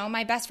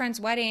 My Best Friend's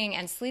Wedding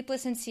and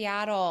Sleepless in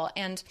Seattle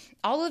and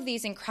all of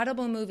these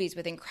incredible movies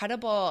with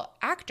incredible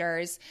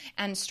actors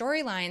and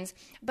storylines.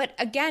 But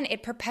again,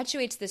 it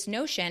perpetuates this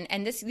notion,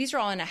 and these are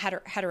all in a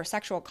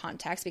heterosexual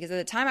context, because at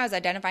the time I was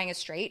identifying as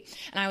straight,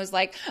 and I was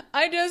like,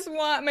 I just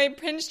want my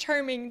Prince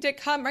Charming to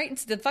come, right?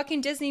 It's the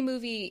fucking Disney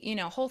movie,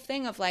 whole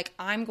thing of like,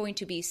 I'm going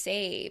to be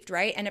saved,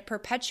 right? And it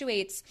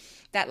perpetuates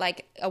that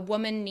like a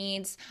woman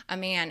needs a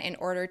man in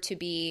order to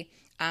be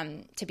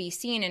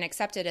seen and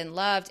accepted and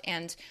loved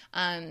and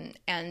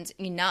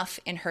enough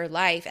in her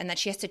life, and that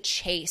she has to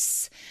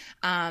chase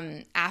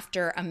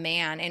after a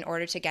man in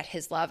order to get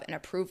his love and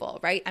approval,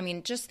 right? I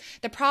mean, just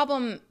the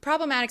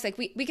problematics, like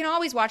we can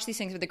always watch these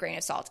things with a grain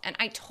of salt, and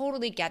I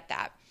totally get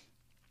that.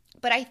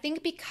 But I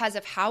think because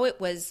of how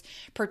it was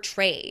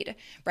portrayed,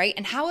 right,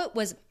 and how it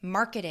was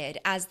marketed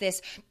as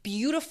this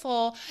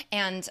beautiful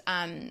and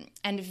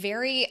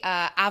very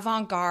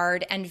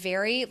avant-garde and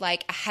very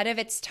like ahead of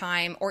its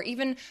time, or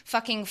even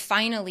fucking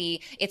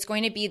finally, it's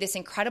going to be this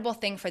incredible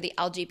thing for the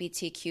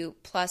LGBTQ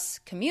plus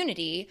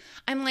community.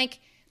 I'm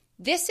like,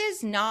 this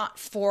is not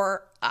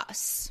for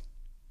us.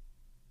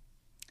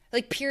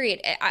 Like,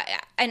 period.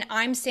 And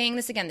I'm saying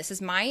this again, this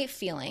is my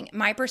feeling,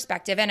 my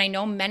perspective, and I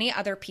know many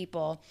other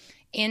people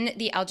in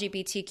the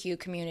LGBTQ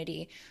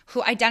community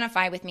who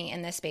identify with me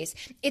in this space.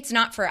 It's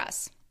not for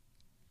us,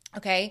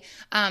 okay?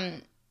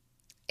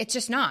 It's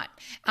just not.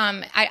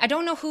 I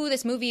don't know who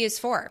this movie is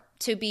for,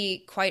 to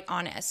be quite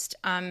honest.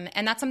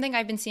 And that's something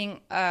I've been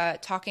seeing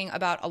talking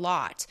about a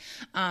lot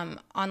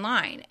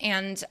online,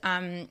 and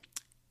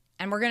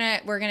we're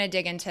gonna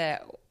dig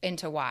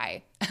into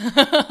why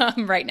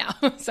right now.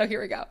 So here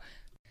we go.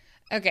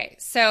 Okay,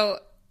 so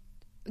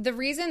the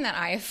reason that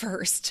I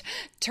first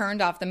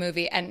turned off the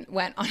movie and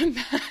went on a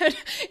mad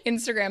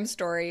Instagram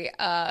story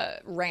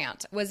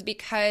rant was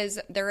because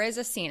there is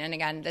a scene, and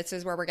again, this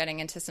is where we're getting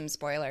into some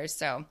spoilers,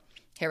 so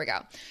here we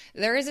go.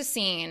 There is a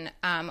scene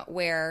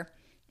where,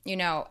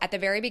 at the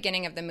very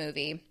beginning of the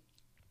movie,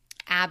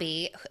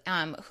 Abby,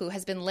 who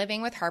has been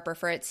living with Harper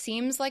for it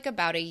seems like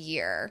about a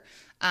year,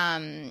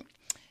 they're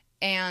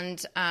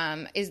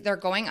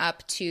going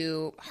up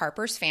to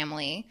Harper's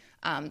family.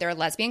 They're a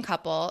lesbian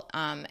couple,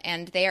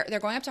 and they're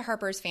going up to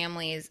Harper's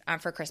families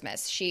for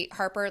Christmas.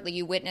 Harper,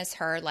 you witness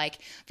her like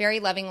very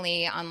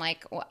lovingly on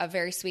like a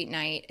very sweet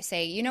night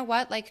say, you know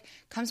what, like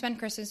come spend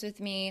Christmas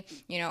with me.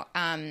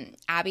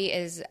 Abby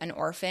is an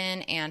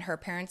orphan and her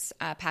parents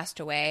passed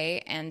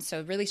away, and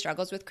so really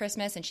struggles with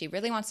Christmas, and she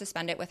really wants to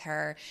spend it with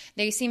her.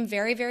 They seem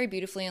very, very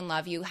beautifully in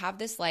love. You have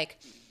this like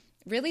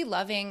really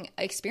loving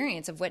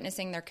experience of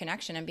witnessing their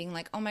connection and being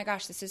like, oh my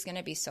gosh, this is going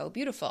to be so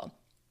beautiful.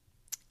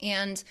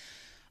 And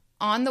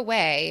on the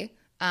way,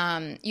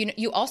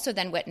 you also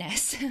then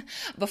witness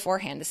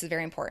beforehand, this is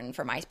very important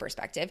from my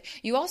perspective,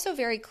 you also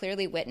very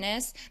clearly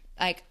witness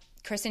like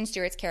Kristen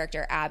Stewart's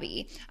character,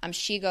 Abby,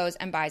 she goes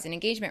and buys an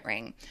engagement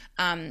ring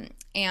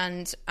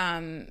and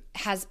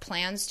has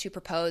plans to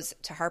propose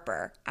to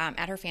Harper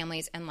at her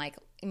family's and like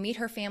meet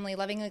her family,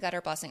 lovingly get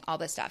her blessing, all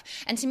this stuff.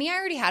 And to me, I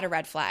already had a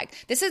red flag.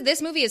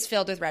 This movie is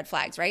filled with red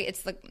flags, right?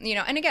 It's like,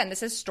 and again,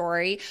 this is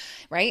story,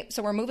 right?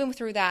 So we're moving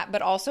through that,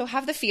 but also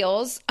have the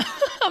feels.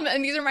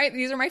 And these are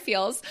my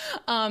feels.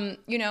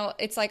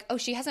 It's like, oh,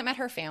 she hasn't met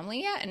her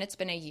family yet, and it's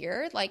been a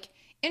year. Like,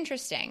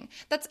 interesting.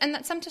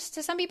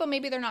 To some people,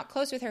 maybe they're not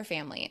close with her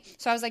family.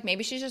 So I was like,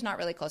 maybe she's just not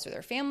really close with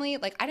her family.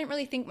 Like, I didn't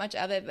really think much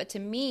of it, but to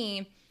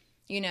me,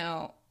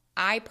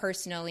 I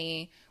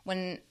personally,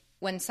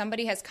 when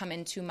somebody has come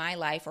into my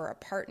life or a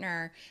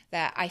partner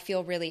that I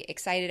feel really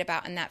excited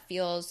about and that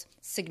feels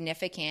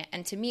significant,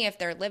 and to me, if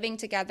they're living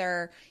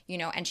together,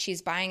 and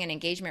she's buying an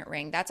engagement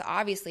ring, that's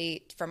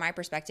obviously, from my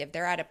perspective,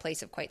 they're at a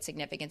place of quite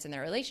significance in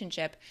their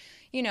relationship.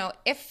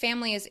 If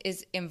family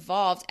is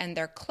involved and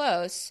they're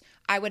close,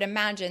 I would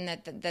imagine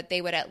that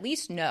they would at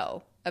least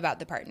know about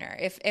the partner,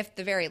 if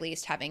the very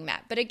least having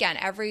met. But again,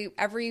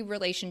 every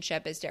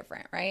relationship is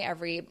different, right?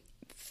 Every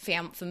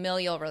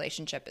familial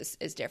relationship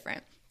is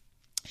different.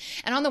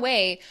 And on the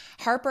way,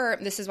 Harper,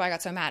 this is why I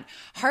got so mad,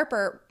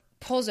 Harper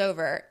pulls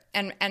over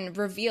and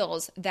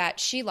reveals that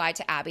she lied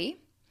to Abby.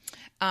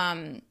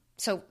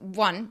 So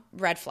one,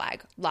 red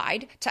flag,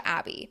 lied to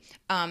Abby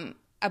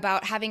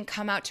about having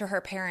come out to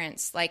her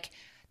parents like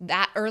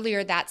that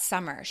earlier that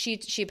summer. She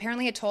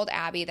apparently had told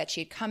Abby that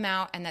she'd come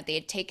out and that they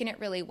had taken it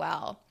really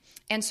well.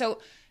 And so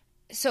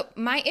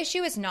my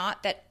issue is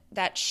not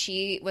that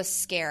she was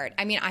scared.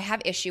 I mean, I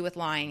have issue with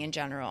lying in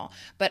general,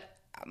 but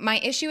my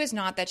issue is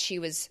not that she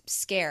was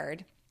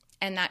scared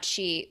and that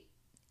she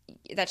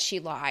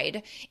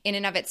lied in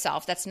and of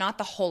itself. That's not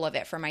the whole of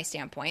it from my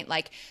standpoint.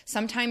 Like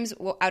sometimes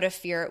out of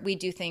fear, we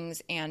do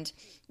things and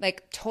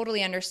like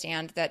totally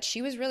understand that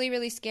she was really,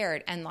 really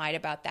scared and lied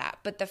about that.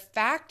 But the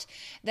fact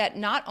that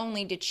not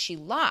only did she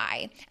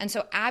lie, and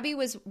so Abby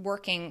was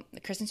working,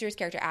 Kristen Stewart's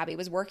character Abby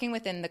was working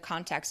within the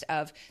context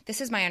of this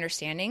is my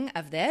understanding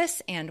of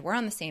this and we're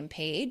on the same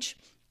page.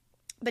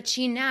 But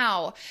she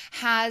now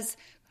has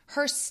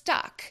her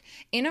stuck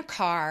in a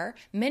car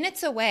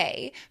minutes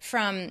away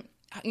from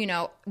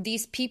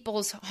these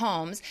people's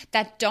homes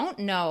that don't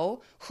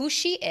know who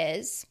she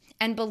is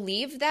and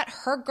believe that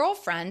her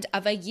girlfriend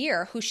of a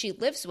year who she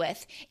lives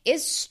with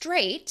is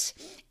straight.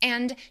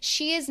 And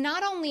she is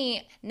not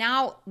only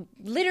now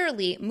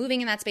literally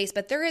moving in that space,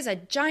 but there is a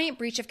giant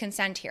breach of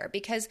consent here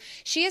because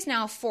she is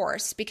now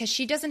forced, because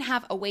she doesn't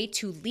have a way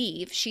to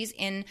leave. She's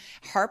in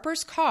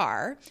Harper's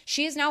car.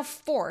 She is now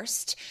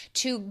forced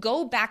to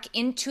go back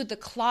into the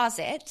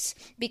closet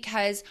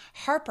because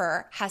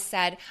Harper has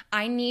said,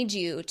 I need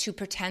you to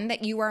pretend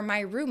that you are my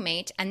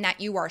roommate and that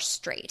you are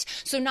straight.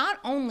 So not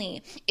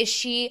only is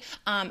she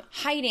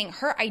hiding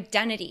her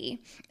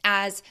identity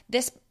as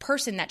this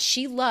person that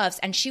she loves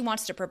and she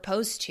wants to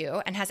propose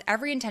to and has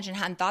every intention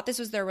and thought this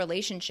was their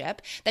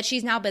relationship that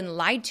she's now been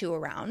lied to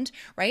around,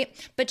 right?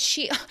 But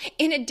she,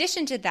 in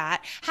addition to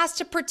that, has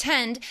to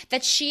pretend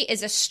that she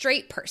is a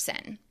straight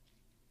person.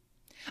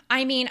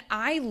 I mean,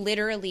 I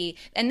literally,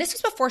 and this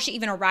was before she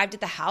even arrived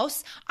at the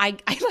house, I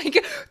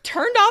like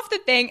turned off the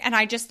thing and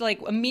I just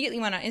like immediately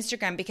went on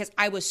Instagram because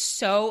I was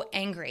so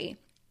angry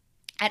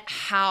at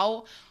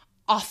how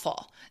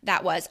awful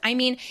that was. I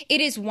mean,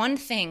 it is one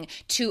thing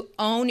to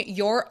own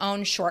your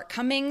own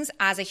shortcomings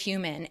as a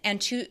human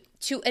and to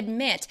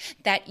admit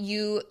that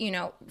you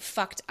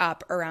fucked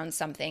up around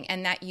something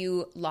and that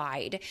you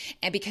lied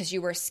and because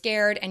you were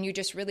scared and you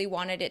just really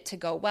wanted it to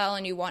go well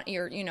and you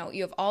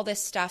have all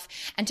this stuff,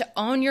 and to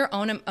own your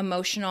own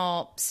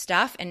emotional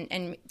stuff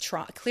and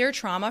clear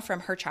trauma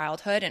from her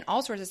childhood and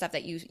all sorts of stuff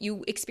that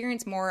you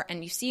experience more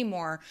and you see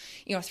more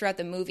throughout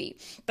the movie.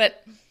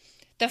 But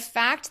the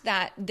fact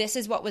that this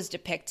is what was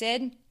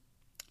depicted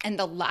and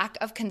the lack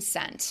of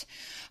consent,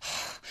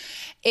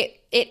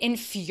 it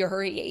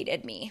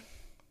infuriated me.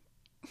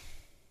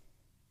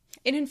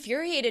 It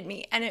infuriated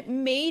me and it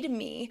made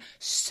me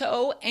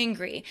so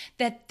angry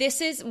that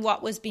this is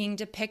what was being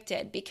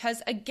depicted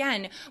because,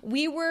 again,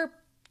 we were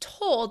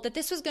told that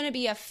this was going to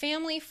be a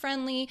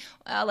family-friendly,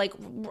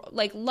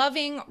 like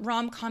loving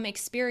rom-com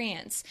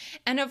experience.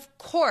 And of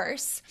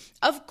course,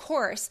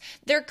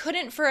 there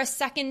couldn't for a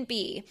second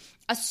be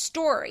a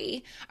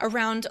story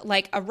around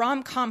like a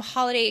rom-com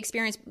holiday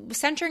experience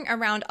centering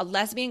around a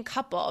lesbian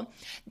couple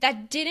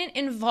that didn't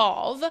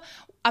involve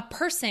a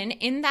person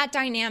in that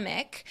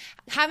dynamic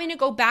having to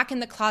go back in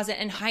the closet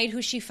and hide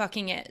who she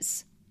fucking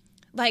is.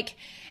 Like,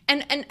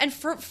 and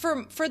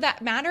for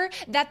that matter,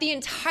 that the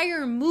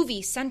entire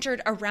movie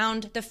centered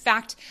around the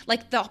fact,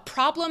 like the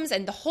problems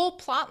and the whole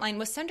plot line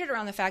was centered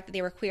around the fact that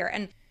they were queer.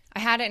 And I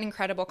had an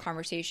incredible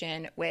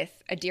conversation with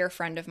a dear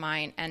friend of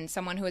mine and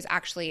someone who was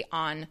actually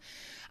on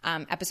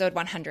episode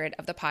 100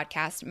 of the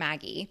podcast,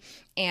 Maggie,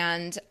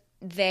 and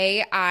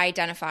they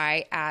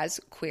identify as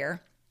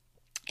queer.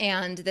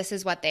 And this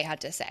is what they had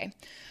to say.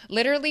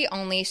 Literally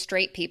only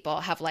straight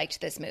people have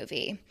liked this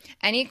movie.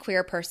 Any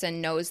queer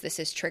person knows this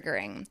is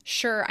triggering.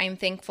 Sure, I'm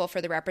thankful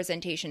for the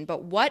representation,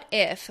 but what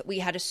if we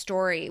had a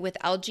story with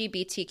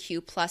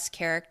LGBTQ plus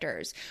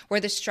characters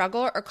where the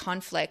struggle or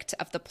conflict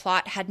of the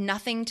plot had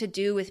nothing to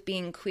do with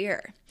being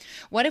queer?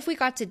 What if we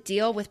got to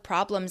deal with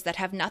problems that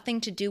have nothing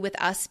to do with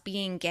us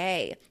being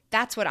gay?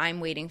 That's what I'm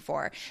waiting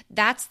for.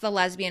 That's the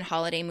lesbian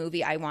holiday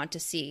movie I want to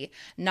see,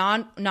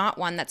 not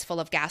one that's full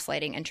of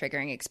gaslighting and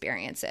triggering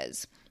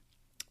experiences.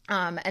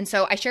 And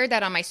so I shared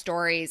that on my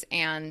stories,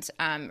 and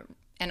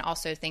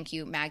also thank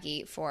you,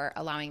 Maggie, for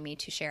allowing me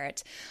to share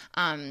it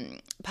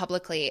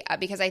publicly,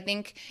 because I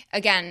think,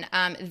 again,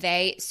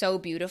 they so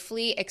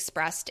beautifully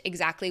expressed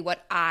exactly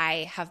what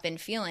I have been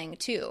feeling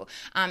too.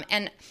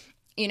 And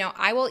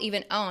I will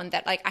even own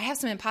that, like, I have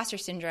some imposter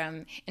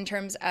syndrome in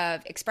terms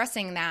of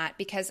expressing that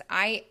because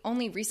I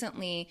only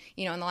recently,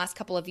 in the last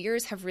couple of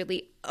years have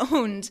really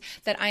owned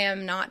that I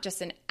am not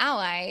just an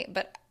ally,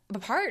 but a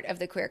part of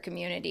the queer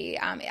community.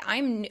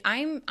 I'm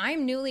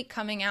newly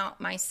coming out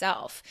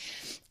myself.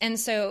 And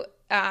so,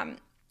 I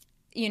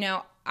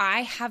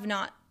have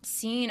not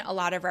seen a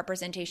lot of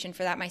representation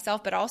for that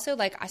myself, but also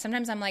like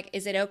sometimes I'm like,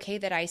 is it okay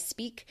that I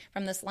speak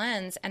from this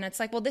lens? And it's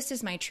like, well, this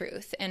is my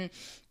truth. And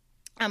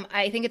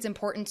I think it's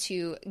important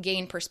to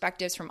gain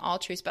perspectives from all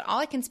truths, but all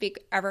I can speak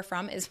ever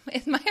from is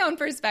my own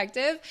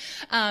perspective.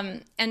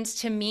 And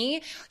to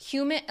me,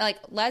 human, like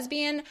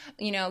lesbian,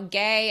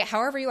 gay,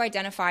 however you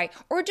identify,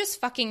 or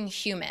just fucking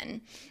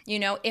human,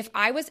 if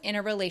I was in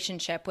a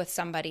relationship with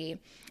somebody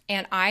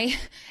and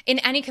in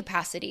any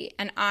capacity,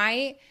 and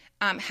I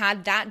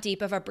had that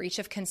deep of a breach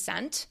of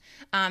consent,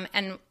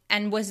 and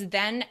was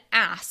then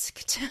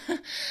asked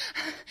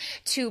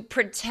to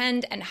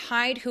pretend and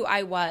hide who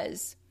I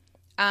was,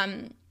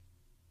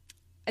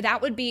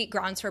 that would be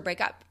grounds for a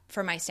breakup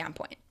from my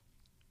standpoint.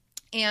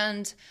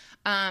 And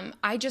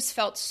I just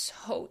felt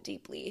so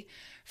deeply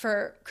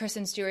for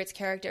Kristen Stewart's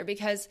character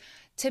because,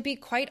 to be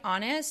quite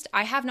honest,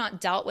 I have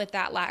not dealt with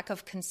that lack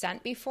of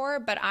consent before,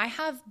 but I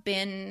have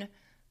been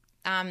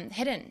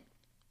hidden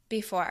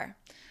before.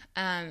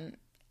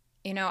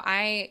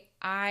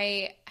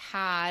 I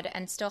had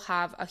and still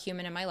have a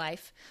human in my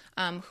life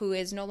who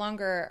is no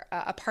longer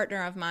a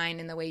partner of mine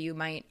in the way you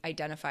might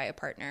identify a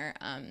partner.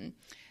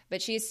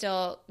 But she's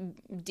still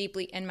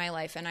deeply in my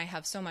life, and I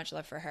have so much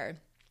love for her.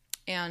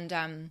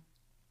 And,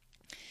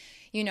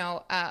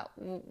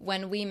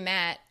 when we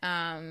met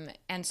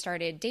and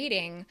started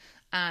dating,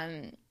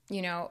 I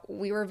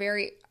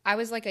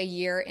was like a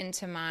year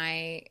into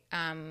my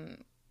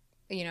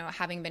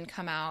having been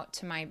come out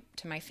to my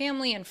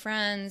family and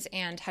friends,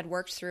 and had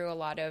worked through a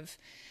lot of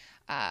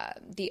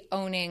the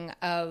owning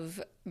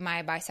of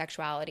my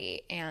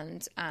bisexuality.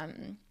 And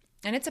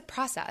it's a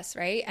process,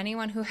 right?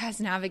 Anyone who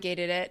has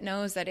navigated it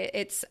knows that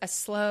it's a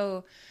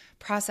slow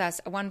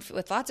process, one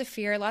with lots of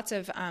fear, lots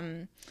of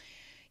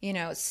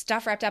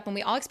stuff wrapped up, and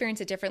we all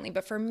experience it differently.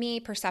 But for me,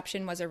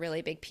 perception was a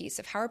really big piece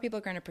of how are people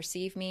going to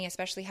perceive me,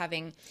 especially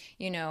having,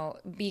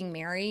 being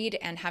married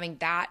and having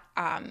that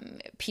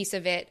piece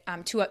of it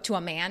to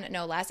a man,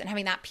 no less, and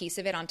having that piece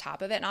of it on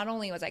top of it. Not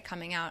only was I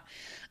coming out,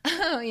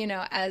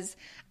 as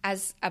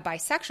a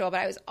bisexual, but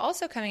I was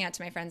also coming out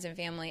to my friends and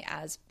family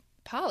as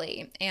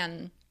poly.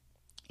 And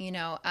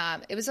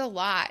it was a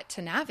lot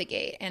to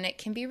navigate, and it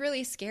can be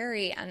really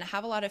scary and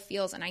have a lot of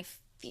feels. And I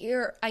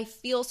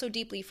feel so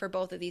deeply for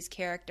both of these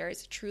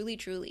characters, truly,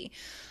 truly,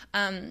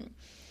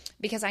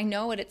 because I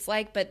know what it's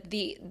like. But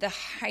the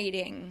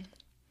hiding,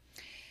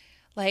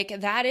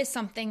 like, that is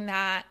something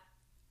that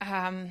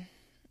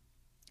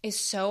is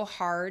so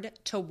hard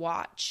to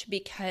watch,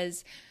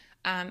 because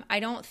I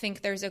don't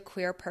think there's a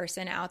queer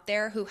person out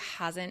there who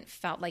hasn't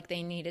felt like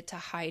they needed to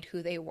hide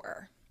who they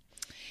were.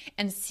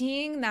 And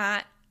seeing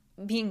that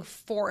being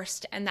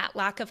forced and that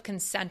lack of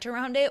consent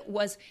around it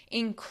was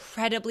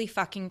incredibly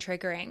fucking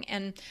triggering.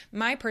 And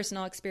my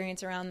personal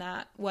experience around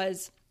that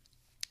was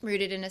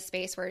rooted in a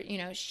space where,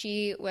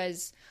 she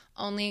was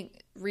only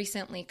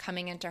recently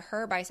coming into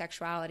her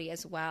bisexuality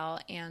as well.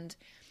 And,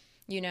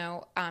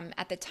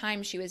 at the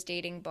time she was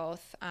dating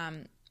both,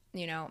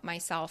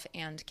 myself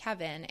and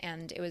Kevin,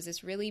 and it was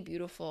this really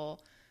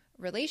beautiful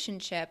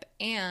relationship.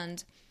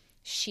 And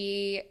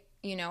she,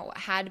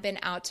 had been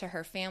out to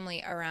her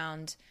family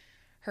around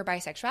her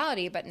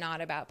bisexuality, but not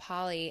about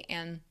poly.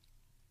 And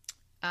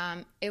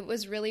it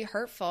was really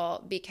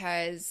hurtful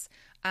because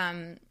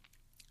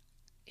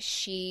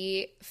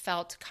she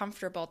felt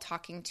comfortable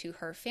talking to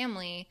her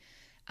family,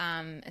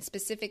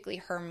 specifically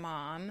her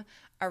mom,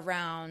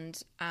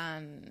 around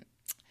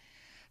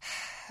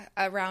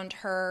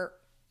her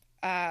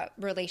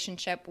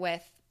relationship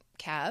with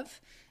Kev,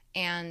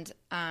 and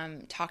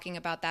talking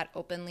about that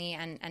openly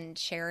and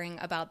sharing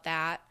about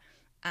that,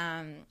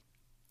 and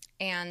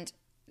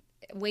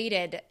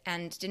waited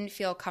and didn't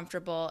feel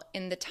comfortable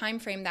in the time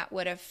frame that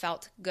would have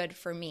felt good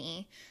for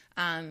me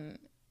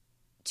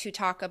to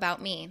talk about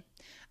me,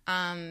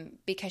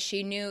 because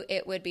she knew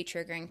it would be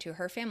triggering to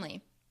her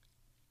family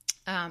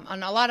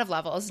on a lot of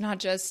levels, not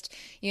just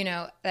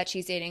that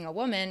she's dating a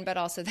woman, but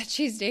also that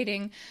she's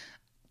dating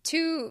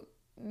two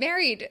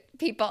married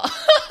people.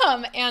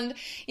 And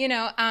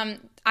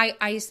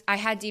I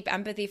had deep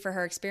empathy for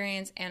her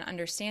experience and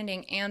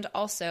understanding, and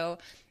also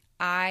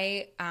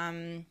I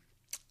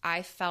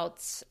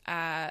felt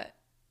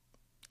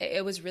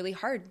it was really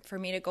hard for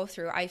me to go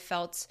through. I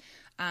felt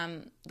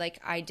like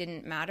I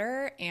didn't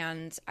matter,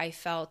 and I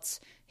felt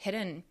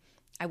hidden.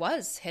 I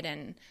was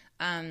hidden,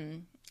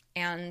 and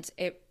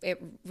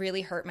it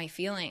really hurt my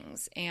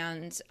feelings.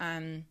 And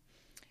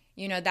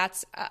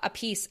that's a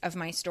piece of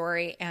my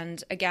story.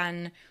 And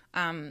again,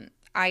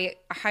 I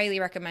highly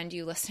recommend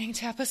you listening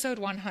to episode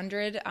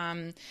 100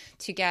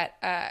 to get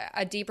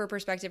a deeper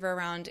perspective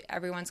around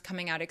everyone's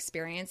coming out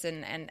experience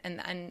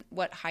and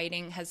what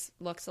hiding has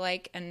looked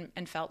like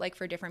and felt like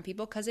for different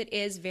people, because it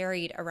is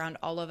varied around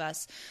all of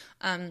us.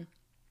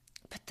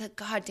 But the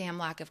goddamn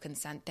lack of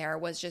consent there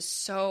was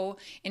just so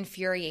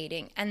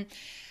infuriating. And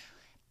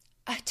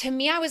to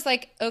me, I was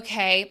like,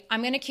 okay,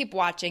 I'm going to keep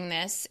watching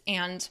this,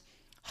 and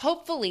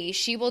hopefully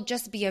she will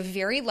just be a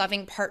very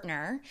loving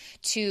partner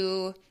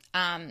to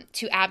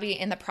to Abby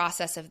in the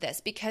process of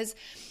this, because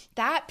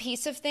that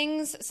piece of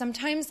things,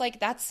 sometimes like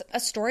that's a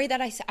story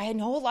that I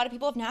know a lot of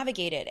people have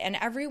navigated, and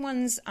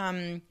everyone's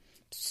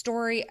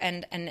story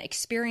and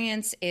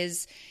experience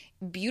is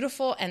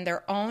beautiful and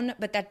their own,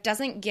 but that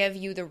doesn't give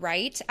you the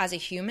right as a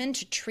human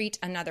to treat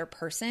another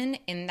person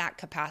in that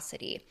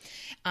capacity.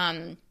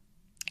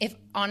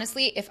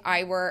 If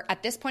I were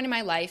at this point in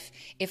my life,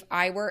 if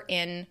I were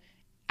in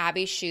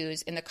Abby's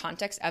shoes in the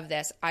context of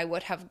this, I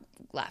would have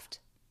left.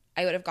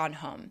 I would have gone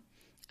home,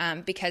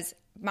 because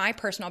my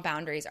personal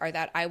boundaries are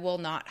that I will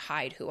not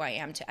hide who I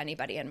am to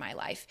anybody in my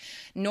life,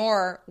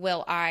 nor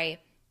will I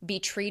be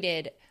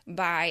treated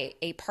by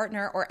a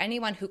partner or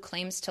anyone who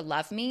claims to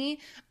love me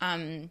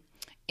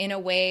in a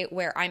way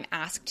where I'm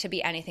asked to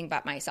be anything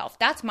but myself.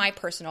 That's my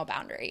personal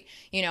boundary,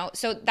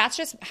 So that's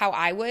just how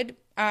I would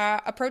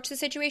approach the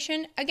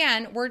situation.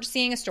 Again, we're just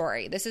seeing a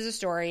story. This is a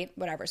story,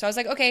 whatever. So I was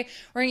like, okay,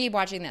 we're gonna keep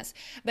watching this.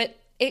 But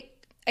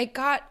it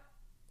got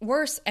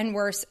worse and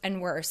worse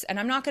and worse. And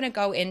I'm not going to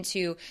go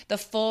into the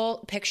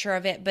full picture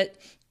of it, but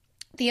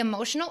the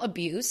emotional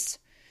abuse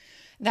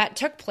that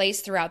took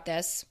place throughout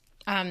this,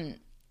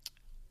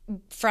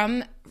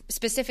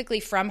 specifically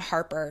from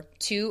Harper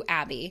to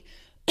Abby.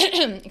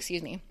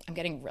 Excuse me. I'm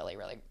getting really,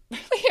 really,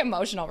 really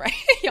emotional, right,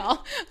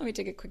 y'all? Let me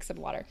take a quick sip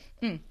of water.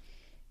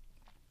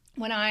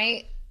 When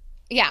I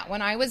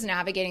was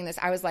navigating this,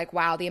 I was like,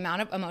 wow, the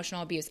amount of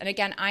emotional abuse. And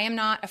again, I am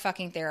not a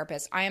fucking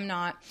therapist. I am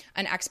not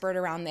an expert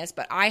around this,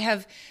 but I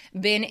have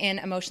been in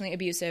emotionally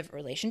abusive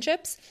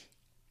relationships.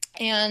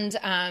 And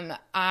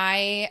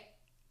I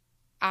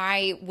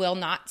will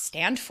not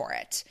stand for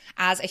it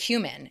as a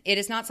human. It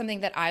is not something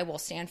that I will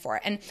stand for.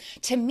 And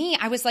to me,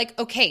 I was like,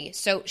 okay,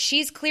 so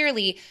she's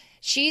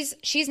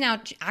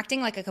now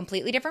acting like a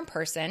completely different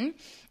person.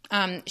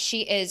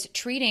 She is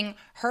treating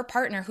her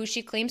partner, who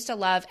she claims to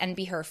love and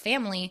be her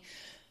family,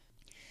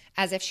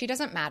 as if she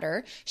doesn't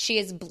matter. She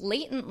is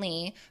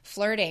blatantly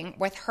flirting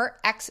with her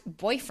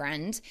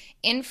ex-boyfriend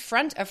in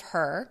front of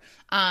her,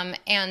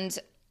 and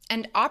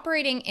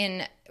operating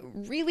in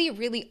really,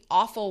 really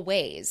awful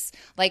ways,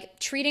 like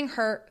treating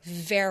her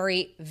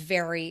very,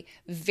 very,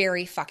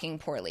 very fucking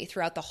poorly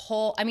throughout the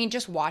whole. I mean,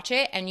 just watch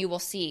it and you will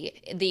see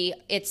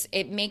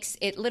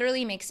it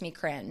literally makes me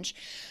cringe.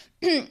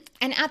 And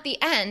at the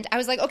end, I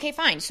was like, okay,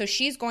 fine. So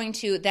she's going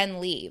to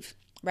then leave,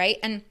 right?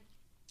 And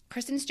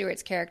Kristen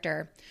Stewart's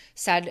character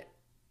said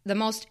the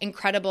most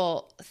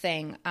incredible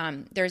thing.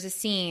 There's a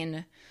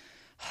scene.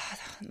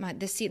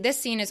 This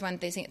scene is when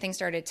things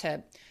started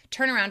to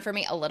turn around for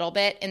me a little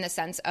bit, in the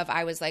sense of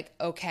I was like,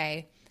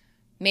 okay,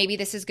 maybe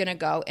this is going to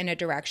go in a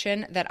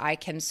direction that I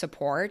can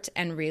support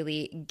and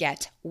really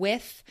get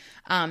with.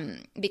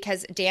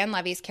 Because Dan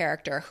Levy's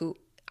character, who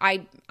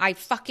I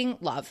fucking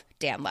love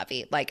Dan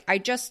Levy. Like, I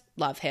just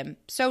love him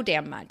so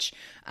damn much.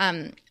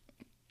 And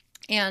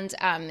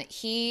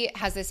he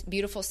has this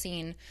beautiful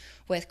scene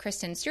with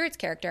Kristen Stewart's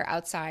character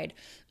outside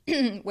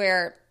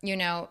where,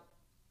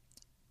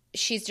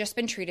 she's just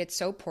been treated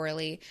so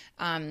poorly.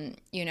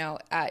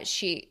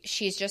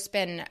 She's just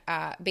been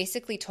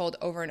basically told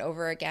over and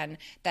over again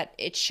that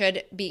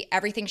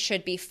everything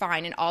should be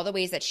fine, and all the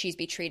ways that she's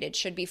been treated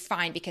should be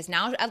fine, because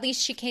now at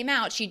least she came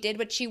out, she did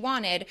what she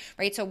wanted,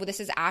 right? So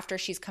this is after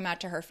she's come out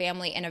to her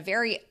family in a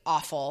very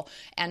awful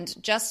and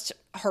just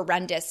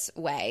horrendous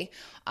way.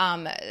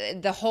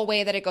 The whole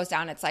way that it goes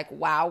down, it's like,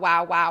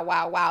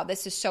 wow,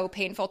 this is so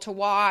painful to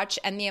watch.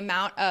 And the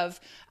amount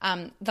of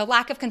the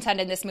lack of consent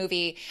in this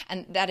movie,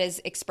 and that is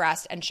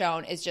expressed and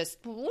shown, is just,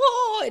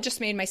 whoa, it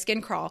just made my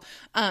skin crawl.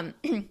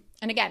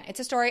 And again,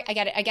 it's a story, I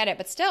get it,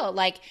 but still,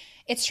 like,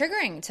 it's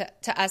triggering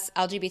to us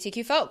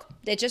LGBTQ folk.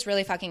 It just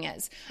really fucking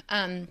is.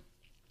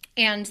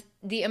 And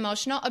the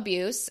emotional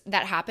abuse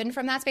that happened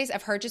from that space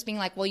of her just being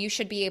like, well, you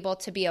should be able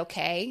to be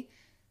okay.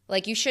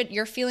 Like,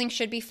 your feelings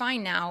should be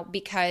fine now,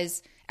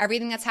 because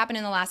everything that's happened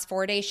in the last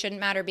 4 days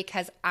shouldn't matter,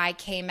 because I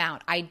came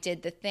out. I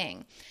did the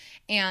thing.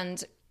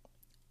 And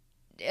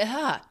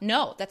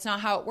no, that's not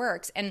how it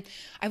works. And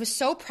I was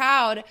so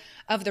proud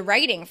of the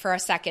writing for a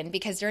second,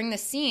 because during the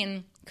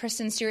scene,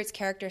 Kristen Stewart's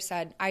character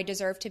said, I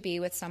deserve to be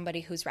with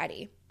somebody who's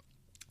ready.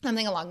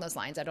 Something along those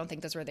lines. I don't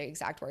think those were the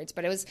exact words,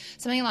 but it was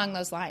something along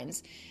those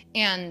lines.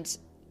 And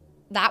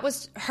that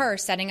was her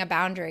setting a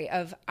boundary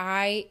of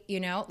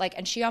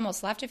and she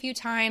almost left a few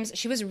times.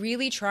 She was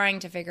really trying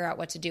to figure out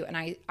what to do. And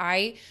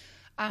I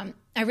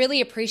really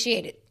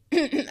appreciated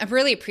I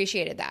really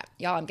appreciated that.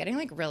 Y'all, I'm getting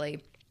like really,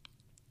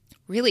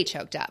 really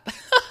choked up.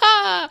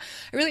 I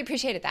really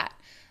appreciated that.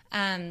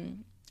 I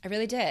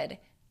really did.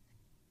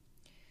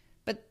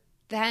 But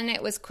then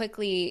it was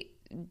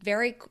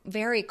very,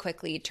 very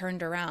quickly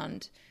turned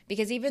around,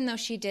 because even though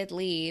she did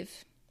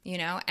leave,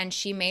 and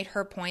she made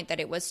her point that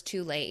it was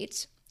too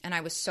late, and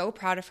I was so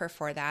proud of her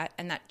for that,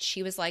 and that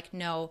she was like,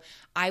 no,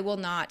 I will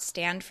not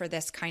stand for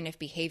this kind of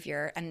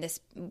behavior and this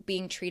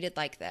being treated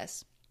like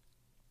this.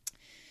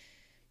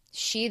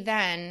 She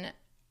then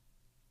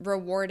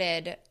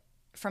rewarded,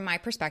 from my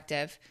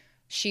perspective,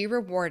 she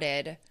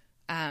rewarded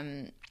Abby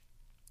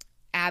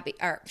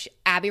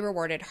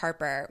rewarded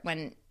Harper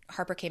when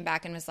Harper came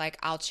back and was like,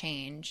 I'll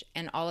change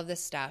and all of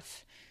this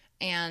stuff,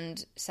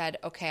 and said,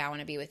 okay, I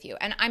want to be with you.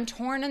 And I'm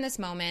torn in this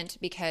moment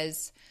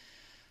because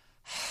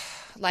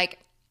like,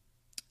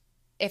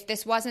 if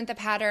this wasn't the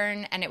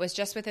pattern and it was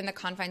just within the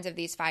confines of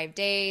these 5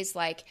 days,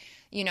 like,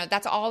 you know,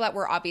 that's all that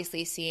we're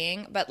obviously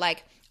seeing. But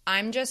like,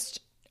 I'm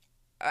just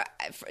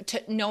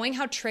knowing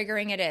how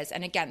triggering it is.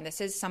 And again, this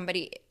is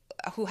somebody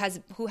who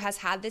has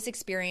had this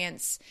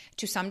experience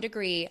to some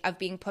degree of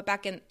being put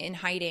back in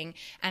hiding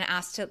and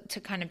asked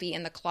to kind of be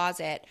in the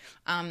closet.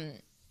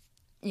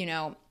 You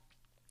know,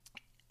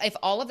 if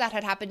all of that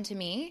had happened to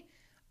me,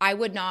 I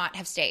would not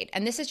have stayed.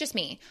 And this is just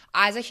me.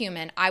 As a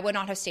human, I would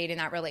not have stayed in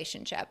that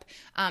relationship.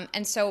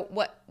 And so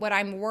what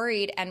I'm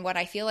worried, and what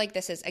I feel like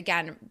this is,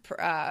 again,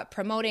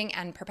 promoting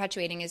and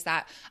perpetuating, is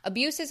that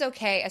abuse is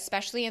okay,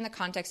 especially in the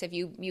context of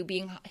you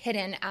being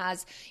hidden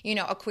as, you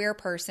know, a queer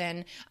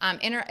person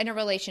in a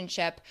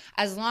relationship,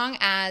 as long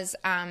as,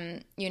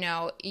 you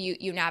know,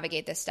 you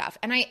navigate this stuff.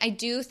 And I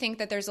do think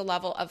that there's a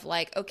level of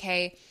like,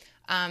 okay,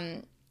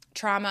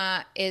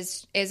 trauma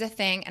is a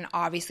thing, and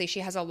obviously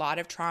she has a lot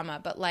of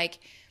trauma, but like,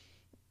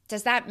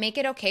 does that make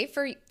it okay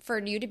for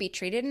you to be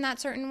treated in that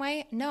certain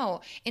way?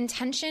 No.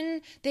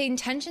 The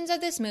intentions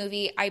of this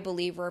movie, I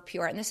believe, were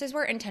pure. And this is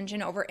where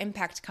intention over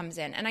impact comes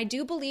in. And I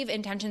do believe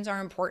intentions are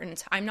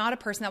important. I'm not a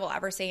person that will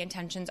ever say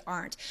intentions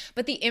aren't.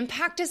 But the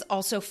impact is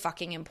also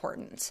fucking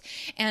important.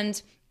 And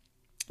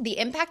the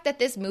impact that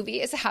this movie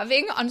is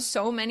having on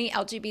so many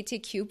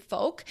LGBTQ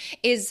folk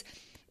is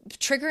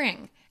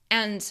triggering.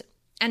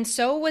 And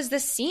so was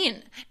this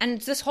scene and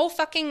this whole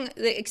fucking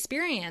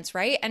experience,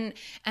 right? And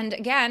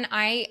again,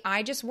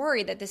 I just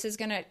worry that this is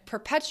going to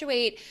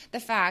perpetuate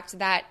the fact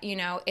that, you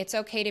know, it's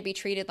okay to be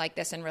treated like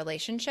this in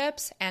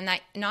relationships, and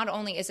that not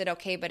only is it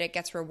okay, but it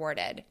gets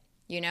rewarded,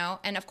 you know?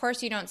 And of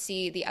course, you don't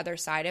see the other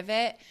side of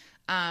it.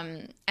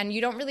 And you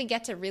don't really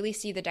get to really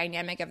see the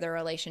dynamic of the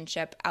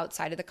relationship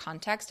outside of the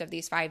context of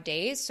these 5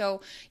 days.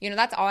 So, you know,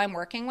 that's all I'm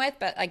working with.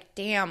 But like,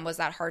 damn, was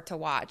that hard to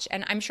watch.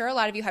 And I'm sure a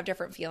lot of you have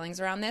different feelings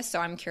around this. So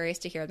I'm curious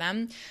to hear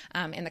them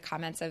in the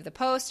comments of the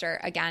post, or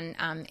again,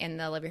 in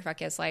the Live Your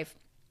Fuck Yes Life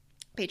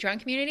Patreon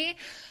community.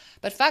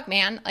 But fuck,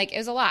 man, like, it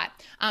was a lot.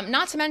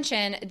 Not to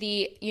mention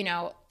the, you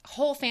know,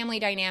 whole family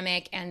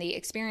dynamic and the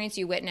experience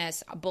you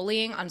witness,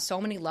 bullying on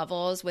so many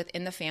levels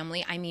within the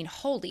family. I mean,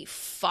 holy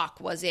fuck,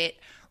 was it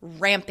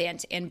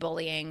rampant in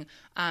bullying.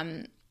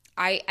 And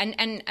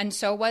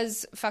so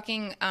was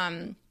fucking,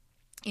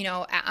 you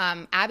know,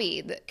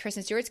 Abby,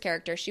 Kristen Stewart's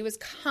character. She was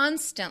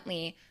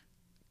constantly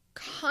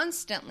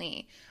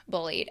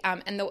bullied.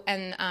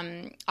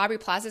 And Aubrey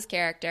Plaza's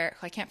character,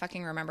 I can't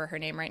fucking remember her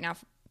name right now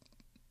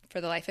for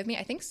the life of me.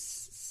 I think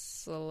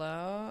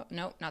Sloan.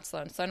 No, not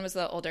Sloan. Sloan was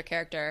the older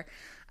character.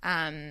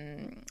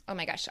 Oh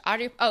my gosh,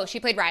 she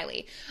played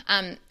Riley.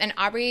 And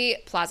Aubrey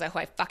Plaza, who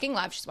I fucking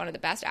love, she's one of the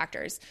best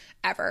actors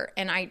ever,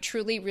 and I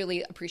truly,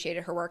 really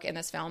appreciated her work in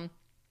this film.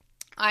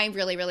 I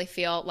really, really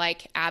feel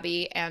like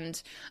Abby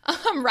and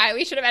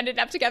Riley should have ended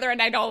up together,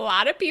 and I know a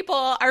lot of people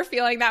are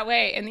feeling that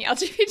way in the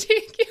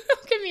LGBTQ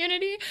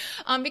community,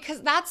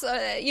 because that's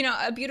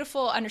a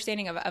beautiful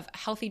understanding of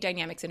healthy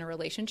dynamics in a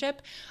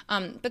relationship.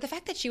 But the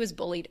fact that she was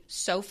bullied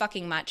so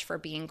fucking much for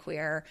being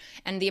queer,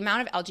 and the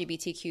amount of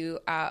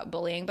LGBTQ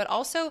bullying, but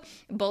also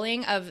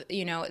bullying of,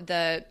 you know,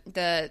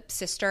 the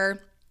sister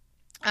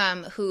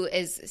who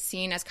is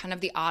seen as kind of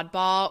the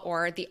oddball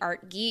or the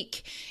art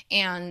geek,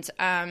 and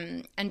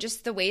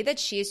just the way that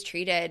she is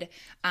treated,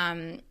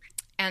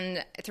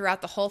 and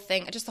throughout the whole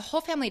thing, just the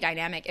whole family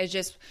dynamic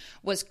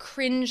was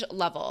cringe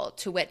level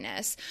to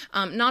witness.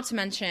 Not to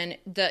mention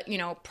the, you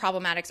know,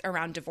 problematics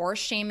around divorce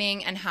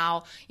shaming, and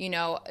how, you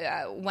know,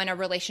 when a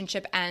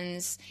relationship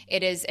ends,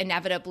 it is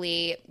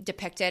inevitably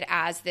depicted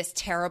as this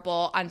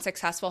terrible,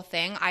 unsuccessful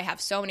thing. I have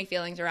so many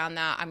feelings around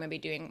that. I'm going to be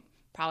doing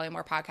probably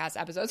more podcast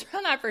episodes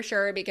around that for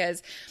sure,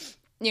 because,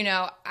 you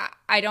know,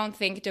 I don't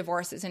think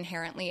divorce is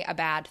inherently a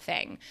bad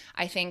thing.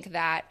 I think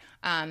that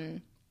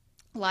a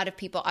lot of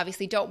people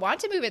obviously don't want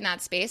to move in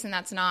that space, and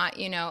that's not,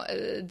 you know,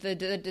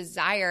 the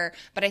desire.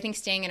 But I think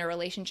staying in a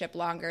relationship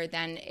longer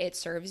than it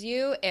serves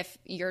you, if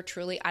you're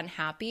truly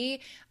unhappy,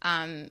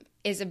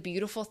 is a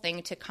beautiful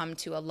thing to come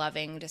to a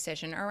loving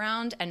decision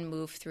around and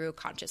move through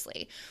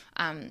consciously.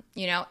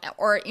 You know,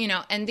 or, you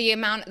know, and the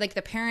amount, like,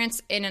 the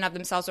parents in and of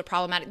themselves are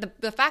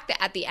problematic. The fact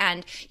that at the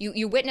end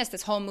you witness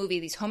this whole movie,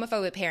 these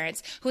homophobic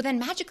parents who then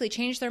magically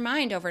change their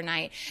mind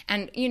overnight.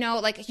 And, you know,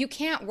 like, you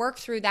can't work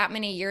through that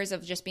many years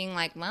of just being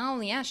like,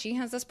 well, yeah, she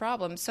has this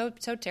problem, so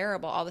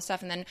terrible, all this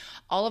stuff. And then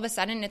all of a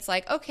sudden it's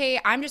like,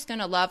 okay, I'm just going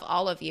to love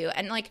all of you.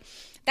 And like,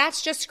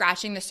 that's just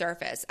scratching the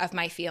surface of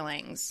my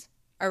feelings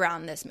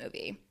around this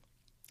movie.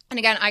 And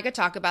again, I could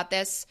talk about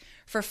this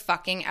for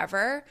fucking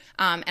ever,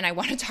 and I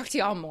want to talk to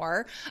y'all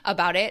more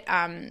about it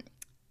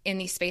in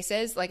these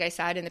spaces, like I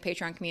said, in the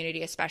Patreon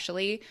community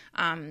especially.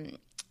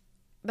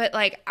 But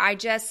like,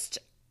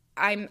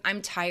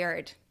 I'm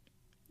tired,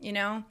 you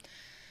know?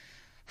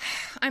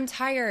 I'm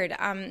tired,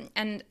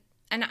 and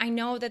I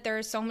know that there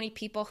are so many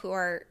people who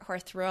are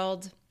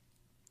thrilled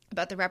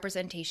about the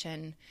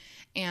representation.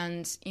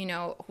 And, you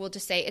know, we'll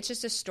just say it's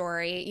just a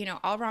story. You know,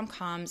 all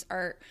rom-coms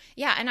are,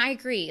 yeah, and I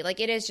agree. Like,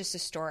 it is just a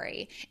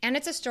story. And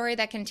it's a story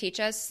that can teach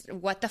us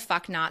what the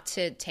fuck not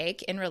to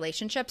take in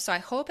relationships. So I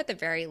hope at the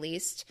very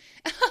least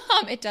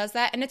it does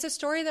that. And it's a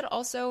story that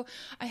also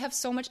I have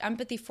so much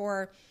empathy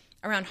for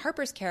around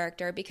Harper's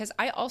character, because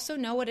I also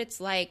know what it's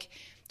like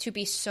to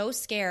be so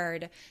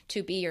scared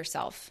to be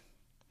yourself.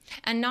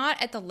 And not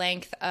at the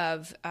length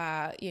of,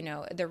 you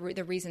know, the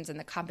reasons and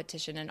the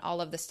competition and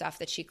all of the stuff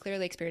that she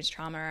clearly experienced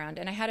trauma around.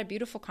 And I had a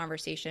beautiful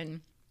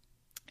conversation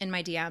in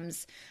my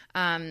DMs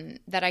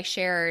that I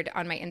shared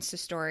on my Insta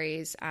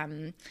stories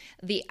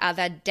the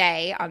other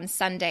day on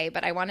Sunday.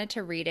 But I wanted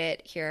to read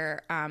it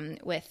here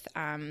with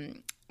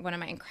one of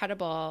my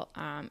incredible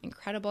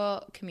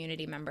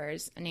community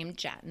members named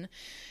Jen.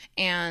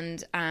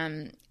 And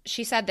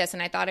she said this,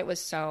 and I thought it was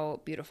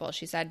so beautiful.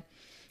 She said,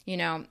 you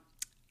know,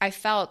 I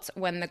felt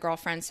when the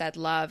girlfriend said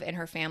love in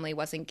her family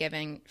wasn't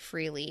given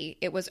freely,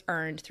 it was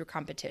earned through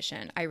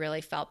competition. I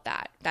really felt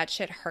that. That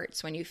shit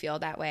hurts when you feel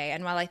that way.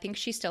 And while I think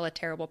she's still a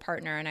terrible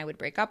partner and I would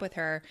break up with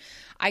her,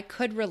 I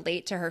could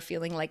relate to her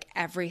feeling like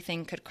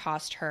everything could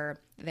cost her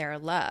their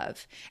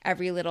love,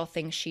 every little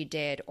thing she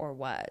did or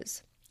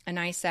was. And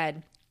I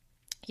said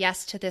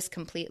yes to this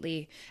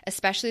completely,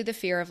 especially the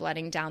fear of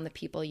letting down the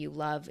people you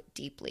love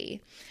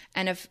deeply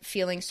and of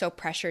feeling so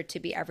pressured to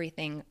be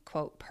everything,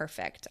 quote,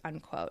 perfect,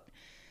 unquote.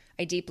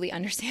 I deeply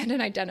understand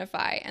and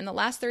identify. And the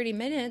last 30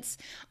 minutes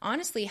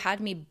honestly had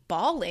me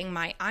bawling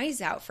my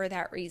eyes out for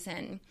that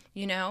reason,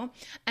 you know?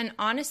 And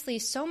honestly,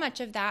 so much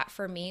of that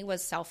for me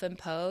was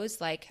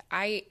self-imposed. Like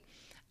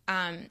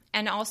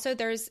and also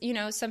there's, you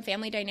know, some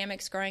family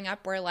dynamics growing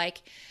up where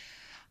like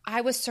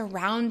I was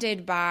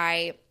surrounded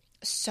by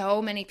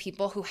so many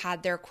people who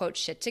had their quote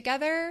shit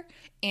together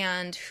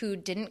and who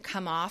didn't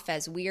come off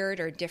as weird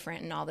or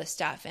different and all this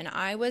stuff. And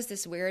I was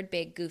this weird,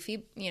 big,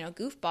 goofy, you know,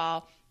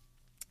 goofball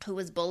who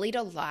was bullied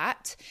a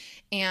lot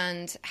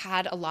and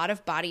had a lot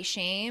of body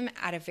shame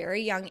at a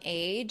very young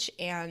age.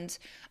 And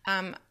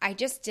I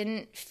just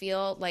didn't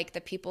feel like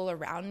the people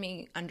around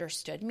me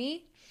understood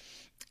me.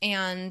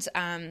 And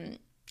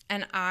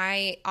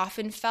I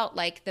often felt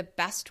like the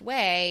best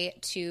way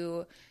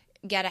to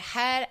get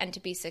ahead and to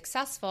be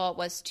successful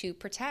was to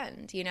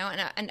pretend, you know?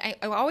 And I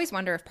always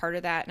wonder if part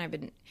of that, and I've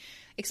been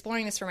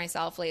exploring this for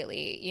myself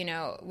lately, you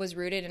know, was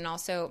rooted in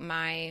also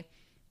my,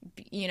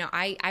 you know,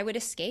 I would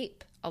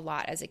escape a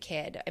lot as a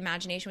kid.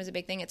 Imagination was a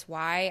big thing. It's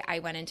why I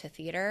went into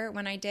theater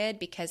when I did,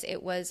 because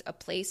it was a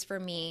place for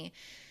me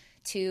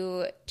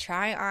to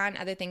try on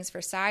other things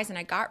for size. And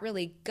I got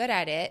really good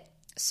at it.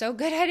 So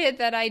good at it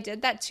that I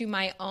did that to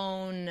my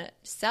own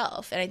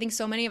self. And I think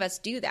so many of us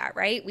do that,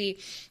 right? We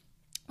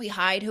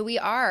hide who we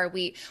are.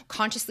 We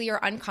consciously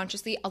or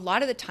unconsciously, a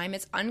lot of the time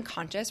it's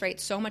unconscious, right?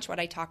 So much what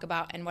I talk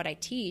about and what I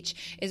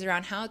teach is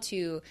around how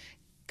to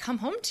come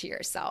home to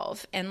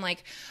yourself and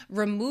like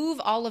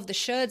remove all of the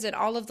shoulds and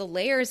all of the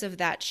layers of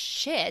that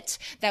shit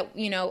that,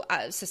 you know,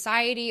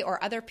 society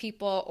or other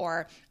people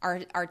or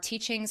our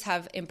teachings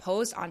have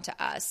imposed onto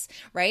us,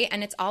 right?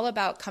 And it's all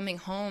about coming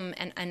home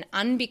and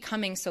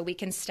unbecoming so we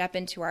can step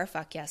into our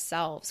fuck yes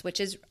selves, which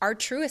is our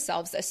truest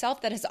selves, a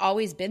self that has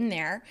always been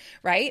there,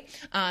 right?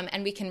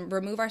 And we can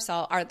remove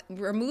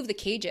remove the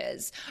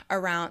cages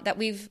around that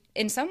we've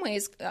in some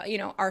ways, you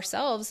know,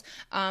 ourselves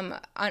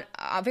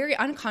very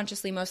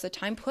unconsciously most of the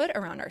time put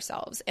around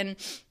ourselves. And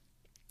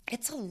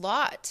it's a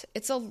lot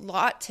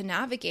to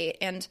navigate.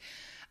 And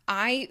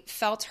I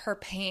felt her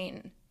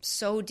pain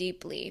so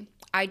deeply.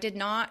 I did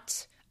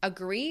not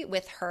agree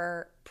with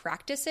her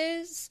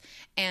practices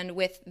and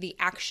with the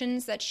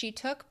actions that she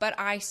took, but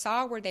I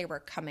saw where they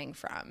were coming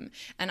from.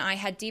 And I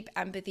had deep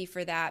empathy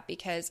for that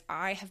because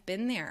I have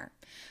been there.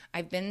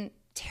 I've been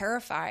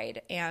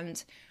terrified,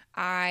 and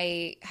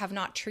I have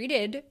not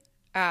treated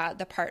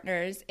the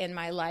partners in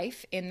my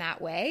life in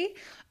that way.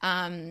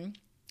 In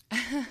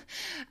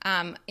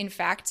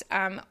fact,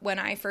 when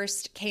I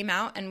first came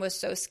out and was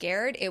so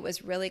scared, it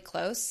was really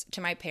close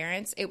to my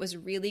parents. It was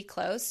really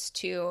close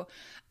to,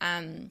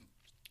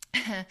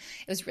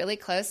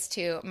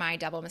 my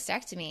double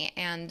mastectomy,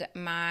 and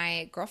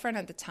my girlfriend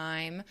at the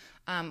time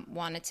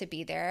wanted to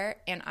be there,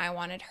 and I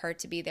wanted her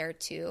to be there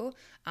too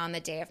on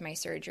the day of my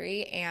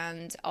surgery,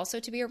 and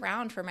also to be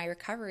around for my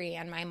recovery.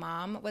 And my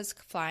mom was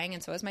flying,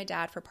 and so was my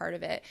dad for part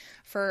of it,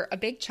 for a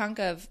big chunk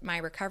of my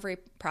recovery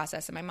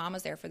process, and my mom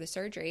was there for the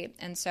surgery.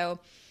 And so,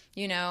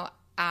 you know,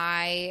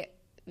 I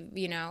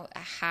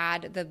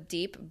had the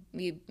deep,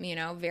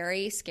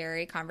 very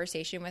scary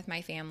conversation with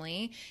my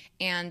family.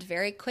 And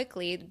very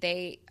quickly,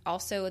 they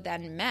also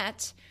then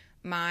met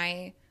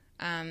my,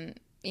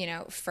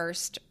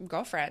 first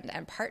girlfriend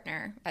and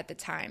partner at the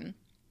time.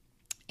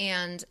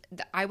 And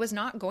I was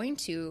not going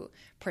to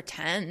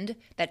pretend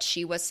that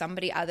she was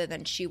somebody other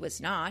than she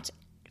was not.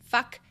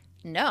 Fuck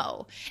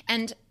no.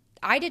 And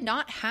I did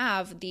not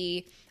have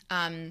the,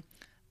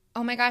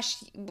 oh my gosh,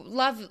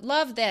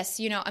 love this,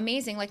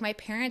 amazing. Like, my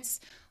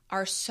parents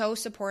are so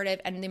supportive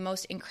and the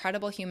most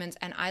incredible humans,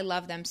 and I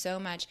love them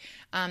so much.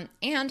 And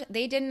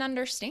they didn't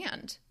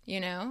understand,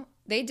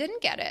 they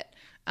didn't get it.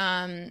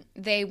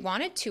 They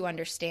wanted to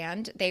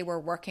understand. They were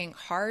working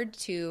hard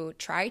to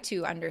try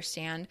to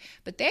understand,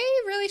 but they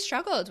really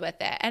struggled with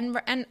it,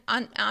 and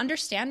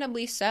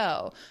understandably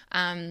so.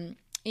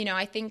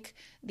 I think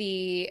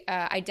the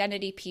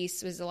identity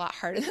piece was a lot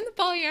harder than the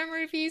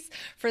polyamory piece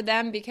for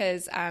them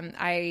because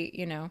I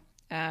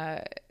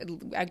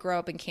grew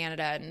up in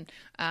Canada,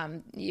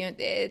 and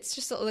it's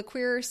just the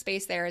queer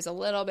space there is a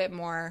little bit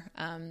more.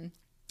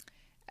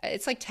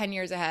 It's like 10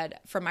 years ahead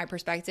from my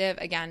perspective.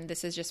 Again,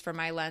 this is just from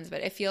my lens, but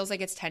it feels like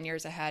it's 10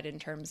 years ahead in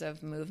terms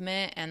of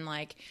movement and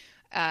like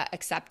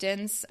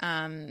acceptance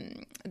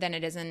than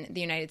it is in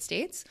the United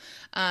States.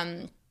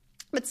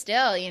 But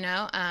still,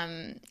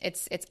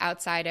 it's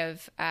outside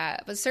of,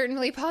 but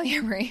certainly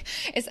polyamory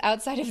is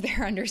outside of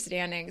their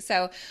understanding.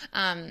 So,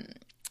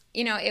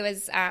 it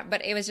was,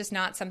 but it was just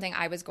not something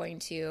I was going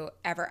to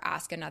ever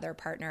ask another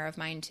partner of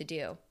mine to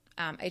do.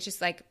 It's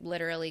just like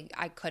literally,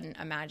 I couldn't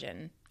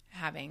imagine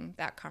having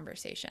that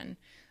conversation.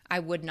 I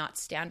would not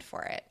stand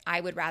for it.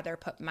 I would rather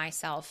put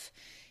myself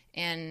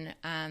in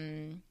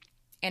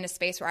a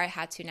space where I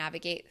had to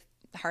navigate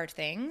hard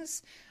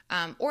things.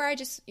 Or I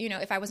just,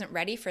 if I wasn't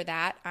ready for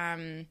that,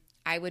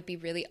 I would be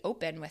really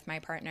open with my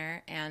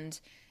partner and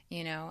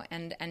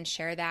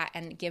share that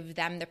and give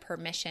them the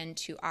permission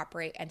to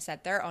operate and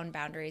set their own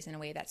boundaries in a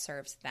way that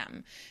serves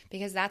them,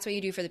 because that's what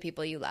you do for the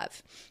people you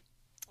love.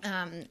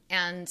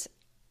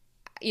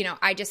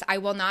 I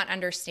will not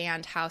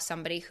understand how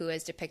somebody who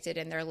is depicted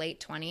in their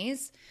late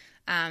 20s,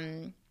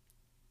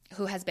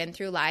 who has been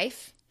through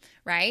life,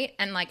 right?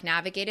 And like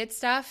navigated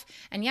stuff.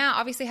 And yeah,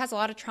 obviously has a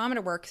lot of trauma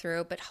to work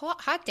through, but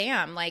hot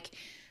damn, like,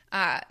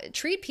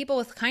 treat people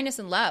with kindness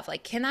and love.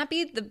 Like, can that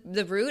be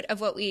the root of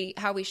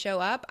how we show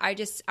up? I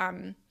just,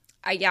 I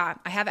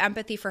have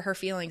empathy for her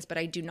feelings, but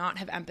I do not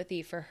have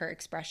empathy for her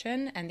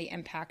expression and the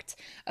impact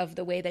of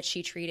the way that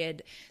she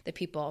treated the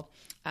people,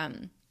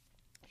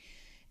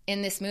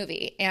 in this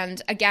movie.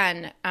 And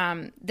again,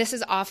 this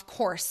is of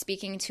course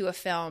speaking to a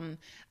film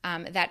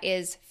that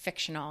is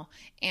fictional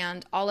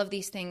and all of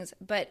these things,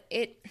 but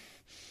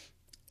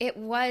it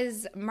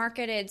was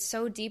marketed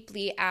so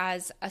deeply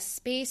as a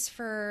space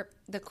for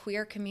the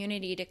queer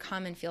community to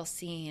come and feel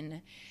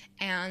seen.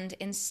 And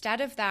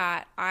instead of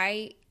that,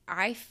 I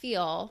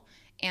feel,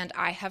 and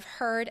I have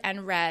heard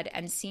and read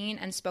and seen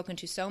and spoken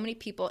to so many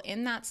people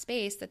in that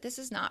space, that this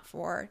is not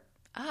for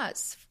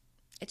us.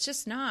 It's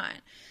just not.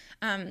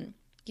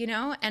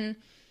 And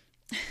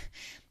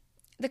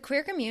the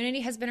queer community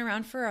has been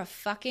around for a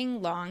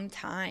fucking long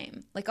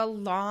time, like a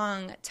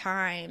long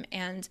time.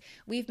 And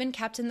we've been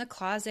kept in the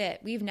closet.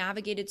 We've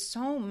navigated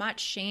so much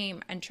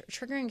shame and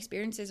triggering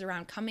experiences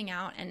around coming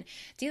out and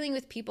dealing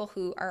with people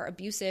who are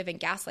abusive and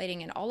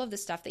gaslighting and all of the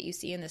stuff that you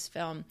see in this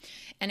film.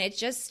 And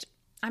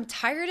I'm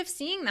tired of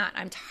seeing that.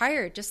 I'm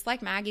tired, just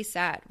like Maggie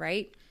said,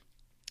 right?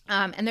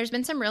 And there's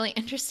been some really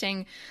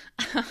interesting,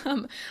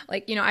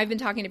 I've been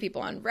talking to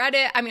people on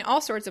Reddit,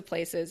 all sorts of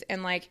places.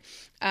 And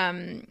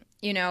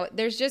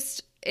there's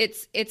just,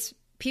 it's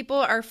people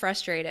are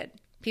frustrated.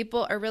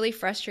 People are really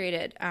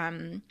frustrated.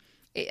 And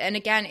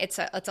again, it's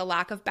a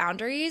lack of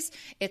boundaries.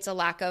 It's a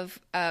lack of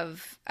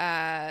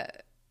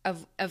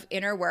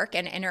inner work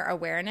and inner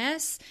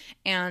awareness.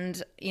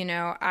 And,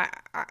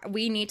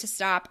 we need to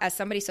stop, as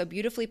somebody so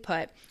beautifully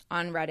put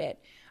on Reddit.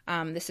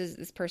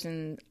 This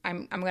person,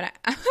 I'm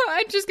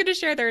just going to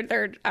share their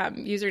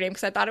username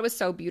because I thought it was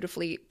so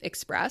beautifully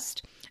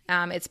expressed.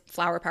 It's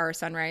Flower Power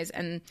Sunrise.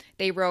 And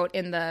they wrote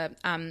in the,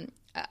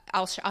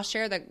 I'll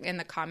share in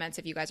the comments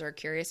if you guys are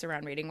curious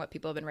around reading what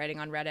people have been writing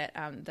on Reddit,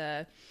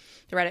 the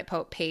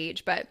Reddit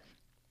page. But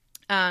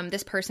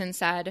this person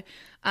said,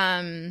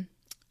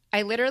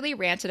 I literally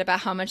ranted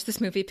about how much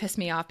this movie pissed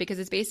me off because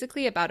it's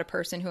basically about a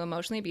person who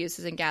emotionally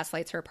abuses and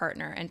gaslights her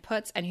partner and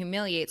puts and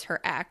humiliates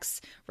her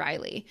ex,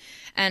 Riley.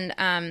 And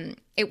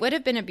it would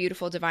have been a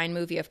beautiful divine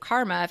movie of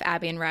karma if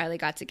Abby and Riley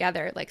got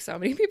together, like so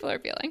many people are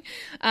feeling.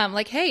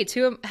 Hey,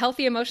 two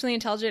healthy, emotionally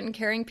intelligent, and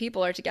caring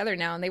people are together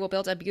now, and they will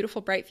build a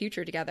beautiful, bright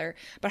future together.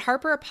 But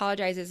Harper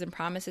apologizes and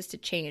promises to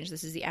change.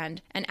 This is the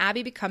end. And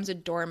Abby becomes a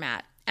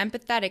doormat.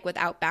 Empathetic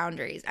without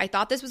boundaries. I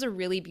thought this was a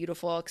really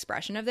beautiful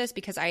expression of this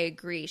because I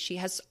agree. She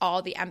has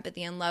all the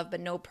empathy and love,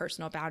 but no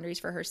personal boundaries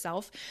for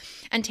herself,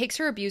 and takes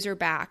her abuser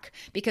back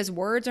because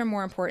words are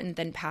more important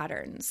than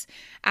patterns.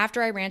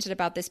 After I ranted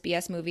about this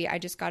BS movie, I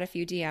just got a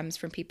few DMs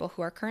from people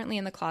who are currently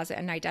in the closet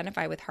and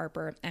identify with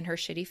Harper and her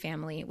shitty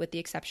family, with the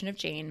exception of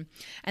Jane.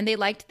 And they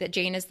liked that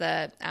Jane is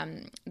the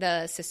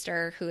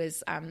sister who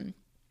is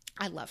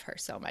I love her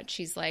so much.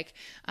 She's like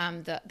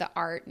the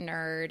art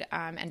nerd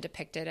and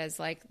depicted as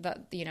like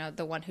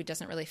the one who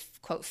doesn't really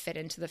quote fit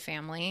into the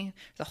family.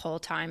 The whole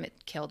time it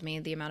killed me,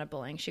 the amount of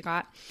bullying she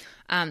got.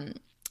 And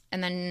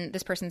then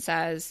this person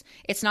says,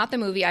 it's not the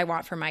movie I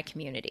want for my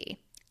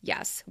community.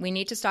 Yes, we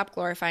need to stop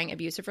glorifying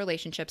abusive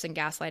relationships and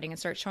gaslighting and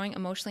start showing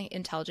emotionally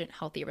intelligent,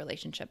 healthy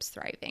relationships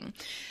thriving.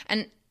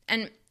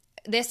 And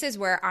this is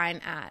where I'm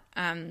at.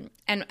 And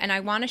I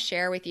want to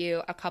share with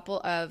you a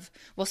couple of,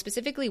 well,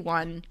 specifically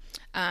one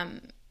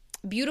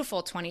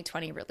beautiful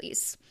 2020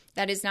 release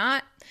that is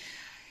not,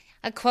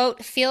 a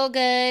quote feel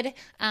good,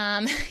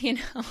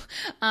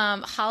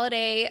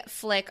 holiday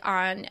flick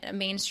on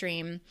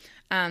mainstream.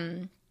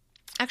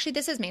 Actually,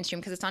 this is mainstream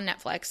because it's on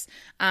Netflix.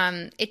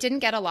 It didn't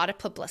get a lot of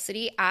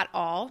publicity at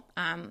all,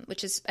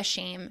 which is a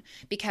shame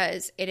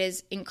because it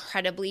is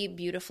incredibly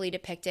beautifully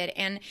depicted.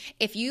 And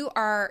if you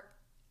are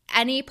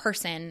any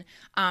person,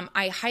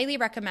 I highly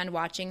recommend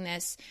watching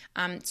this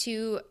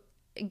to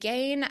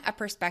gain a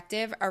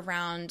perspective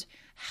around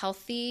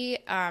healthy,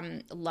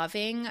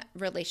 loving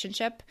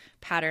relationship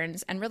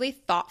patterns and really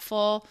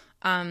thoughtful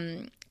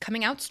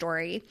coming out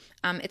story.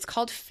 It's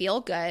called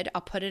Feel Good. I'll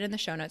put it in the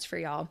show notes for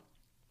y'all.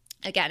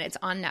 Again, it's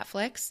on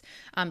Netflix,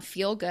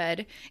 Feel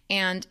Good,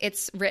 and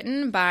it's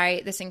written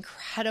by this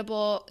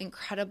incredible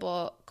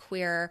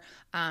queer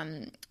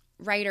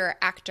writer,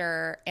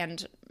 actor,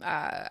 and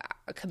a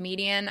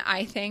comedian,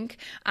 I think,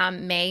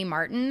 Mae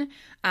Martin.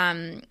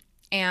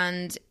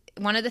 And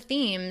one of the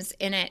themes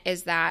in it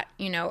is that,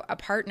 a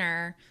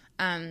partner,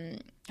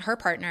 her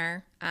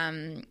partner,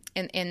 in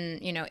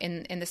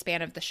the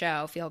span of the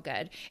show, Feel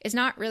Good, is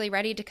not really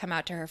ready to come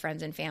out to her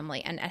friends and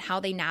family, and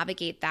how they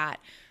navigate that.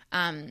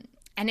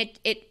 And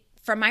it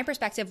from my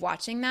perspective,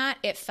 watching that,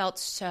 it felt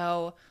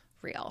so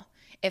real.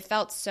 It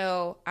felt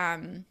so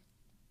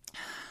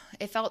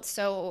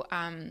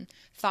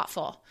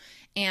thoughtful.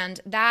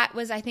 And that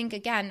was, I think,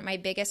 again, my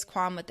biggest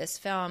qualm with this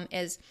film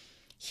is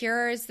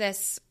here's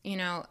this,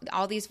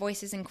 all these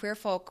voices in queer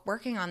folk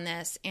working on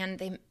this, and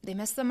they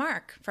missed the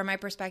mark from my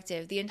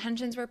perspective. The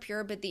intentions were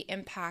pure, but the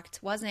impact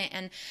wasn't.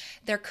 And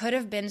there could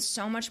have been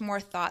so much more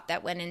thought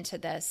that went into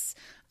this.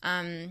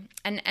 And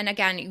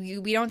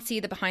again, we don't see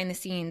the behind the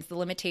scenes, the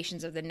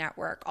limitations of the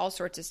network, all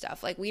sorts of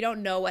stuff. Like, we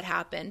don't know what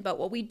happened, but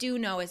what we do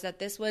know is that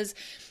this was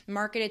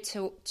marketed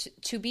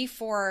to be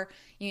for,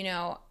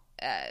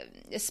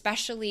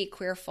 especially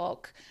queer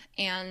folk.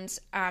 And,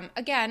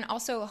 again,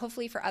 also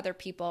hopefully for other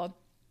people.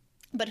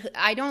 But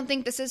I don't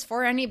think this is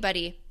for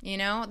anybody,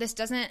 this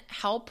doesn't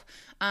help,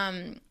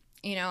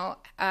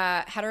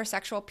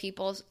 heterosexual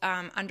people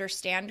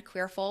understand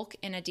queer folk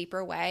in a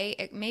deeper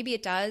way. Maybe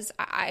it does.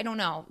 I don't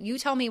know. You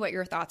tell me what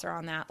your thoughts are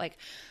on that. Like,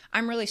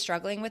 I'm really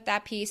struggling with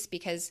that piece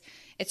because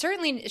it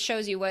certainly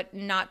shows you what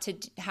not to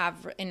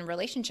have in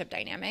relationship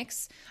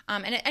dynamics.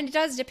 And it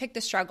does depict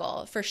the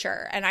struggle for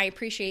sure. And I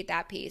appreciate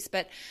that piece.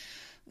 But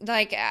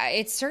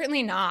it's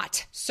certainly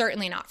not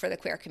for the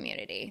queer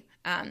community.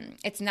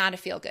 It's not a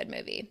feel-good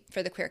movie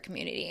for the queer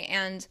community.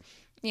 And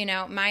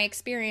my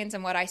experience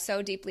and what I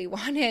so deeply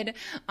wanted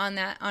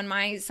on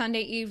my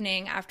Sunday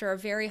evening after a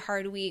very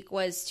hard week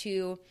was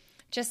to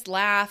just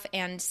laugh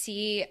and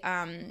see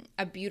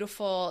a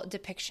beautiful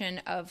depiction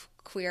of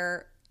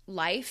queer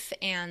life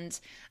and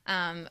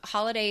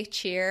holiday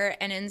cheer.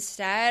 And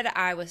instead,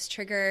 I was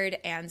triggered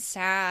and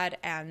sad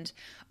and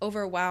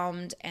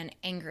overwhelmed and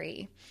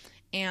angry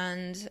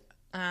and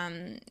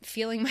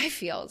feeling my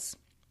feels,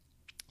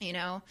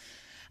 and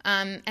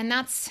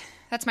that's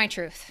my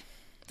truth.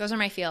 Those are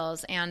my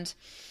feels. And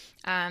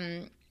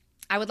I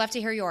would love to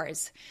hear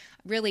yours.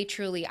 Really,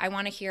 truly, I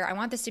want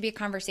this to be a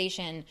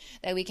conversation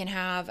that we can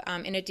have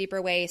in a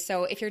deeper way.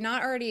 So if you're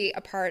not already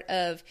a part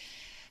of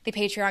the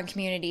Patreon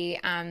community,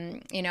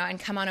 and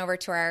come on over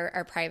to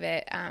our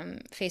private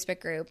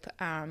Facebook group,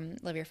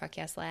 Live Your Fuck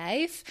Yes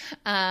Life.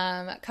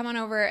 Come on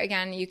over.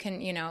 Again, you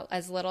can,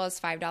 as little as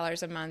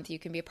 $5 a month, you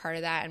can be a part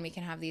of that, and we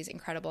can have these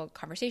incredible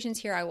conversations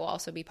here. I will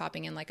also be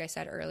popping in, like I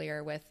said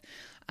earlier, with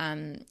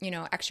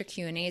extra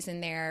Q&As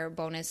in there,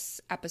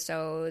 bonus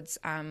episodes.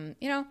 I'm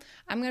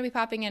going to be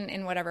popping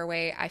in whatever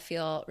way I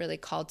feel really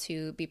called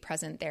to be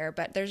present there.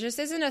 But there just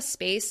isn't a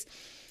space.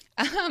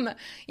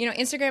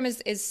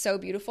 Instagram is so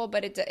beautiful,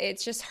 but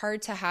it's just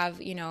hard to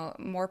have,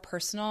 more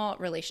personal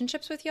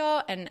relationships with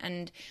y'all.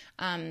 And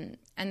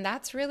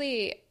that's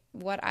really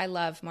what I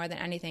love more than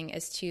anything,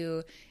 is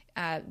to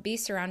be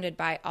surrounded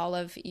by all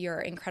of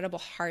your incredible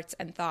hearts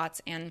and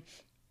thoughts and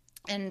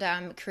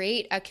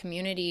create a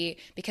community,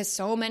 because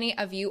so many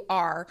of you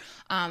are,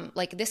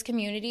 this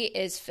community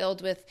is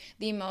filled with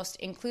the most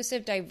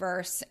inclusive,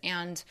 diverse,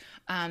 and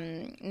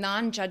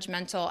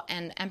non-judgmental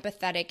and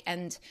empathetic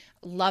and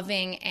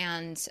loving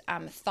and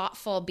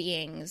thoughtful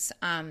beings.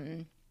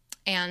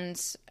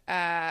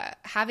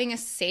 Having a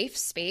safe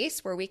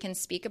space where we can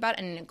speak about,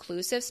 an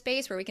inclusive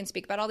space where we can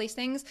speak about all these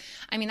things,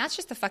 I mean, that's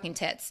just the fucking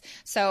tits.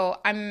 So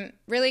I'm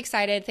really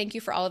excited. Thank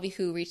you for all of you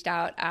who reached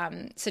out,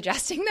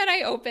 suggesting that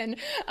I open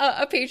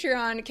a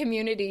Patreon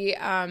community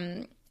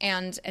and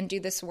do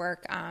this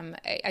work.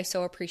 I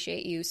so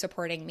appreciate you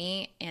supporting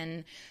me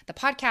in the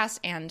podcast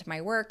and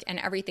my work and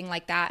everything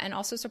like that, and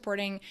also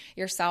supporting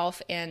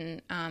yourself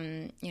in,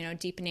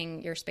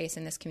 deepening your space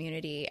in this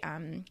community.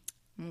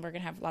 We're going to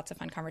have lots of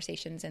fun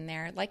conversations in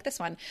there, like this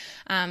one,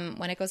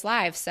 when it goes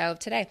live. So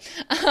today.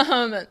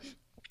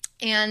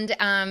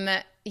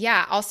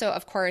 Also,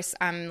 of course,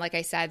 like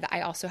I said,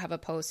 I also have a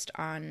post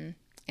on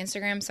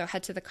Instagram. So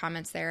head to the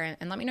comments there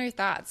and let me know your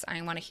thoughts.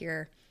 I want to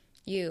hear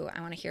you.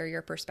 I want to hear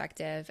your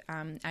perspective.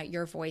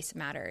 Your voice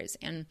matters.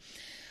 And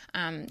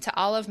to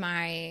all of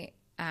my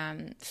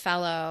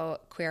fellow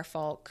queer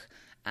folk,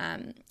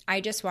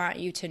 I just want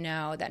you to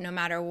know that no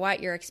matter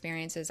what your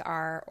experiences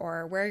are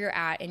or where you're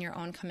at in your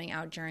own coming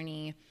out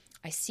journey,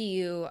 I see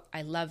you.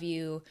 I love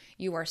you.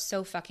 You are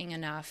so fucking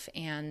enough.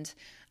 And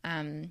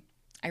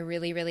I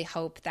really, really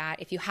hope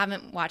that if you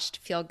haven't watched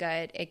Feel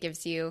Good, it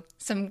gives you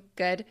some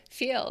good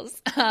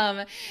feels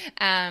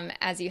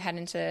as you head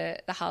into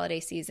the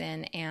holiday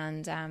season.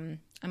 And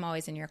I'm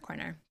always in your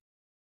corner.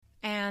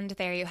 And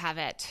there you have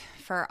it.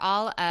 For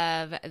all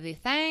of the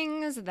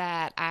things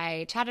that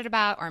I chatted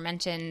about or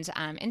mentioned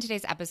in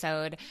today's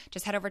episode,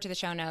 just head over to the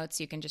show notes.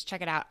 You can just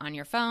check it out on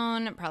your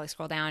phone, probably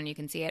scroll down, you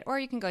can see it,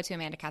 or you can go to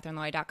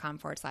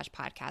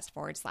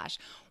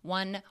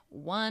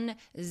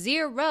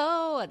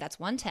amandacathleenloy.com/podcast/110. That's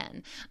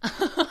 110.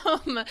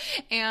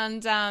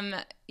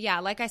 Yeah,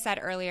 like I said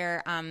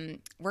earlier,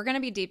 we're going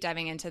to be deep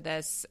diving into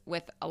this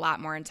with a lot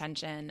more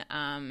intention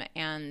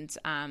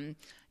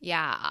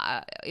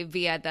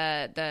via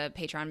the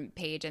Patreon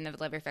page and the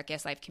Live Your Fuck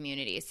Yes Life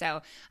community.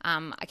 So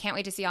I can't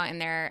wait to see y'all in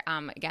there.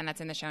 Again,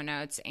 that's in the show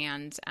notes.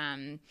 And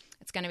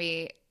it's going to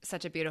be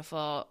such a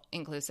beautiful,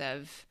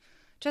 inclusive,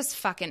 just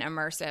fucking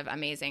immersive,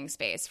 amazing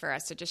space for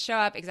us to just show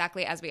up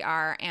exactly as we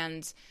are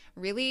and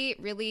really,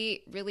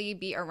 really, really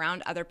be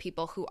around other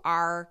people who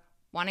are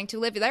wanting to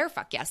live their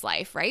fuck yes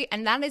life, right?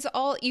 And that is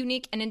all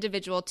unique and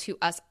individual to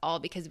us all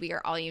because we are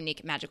all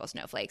unique, magical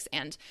snowflakes.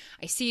 And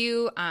I see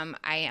you. I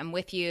am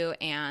with you.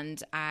 And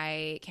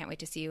I can't wait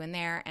to see you in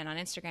there and on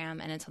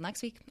Instagram. And until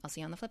next week, I'll see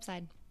you on the flip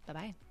side.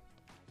 Bye-bye.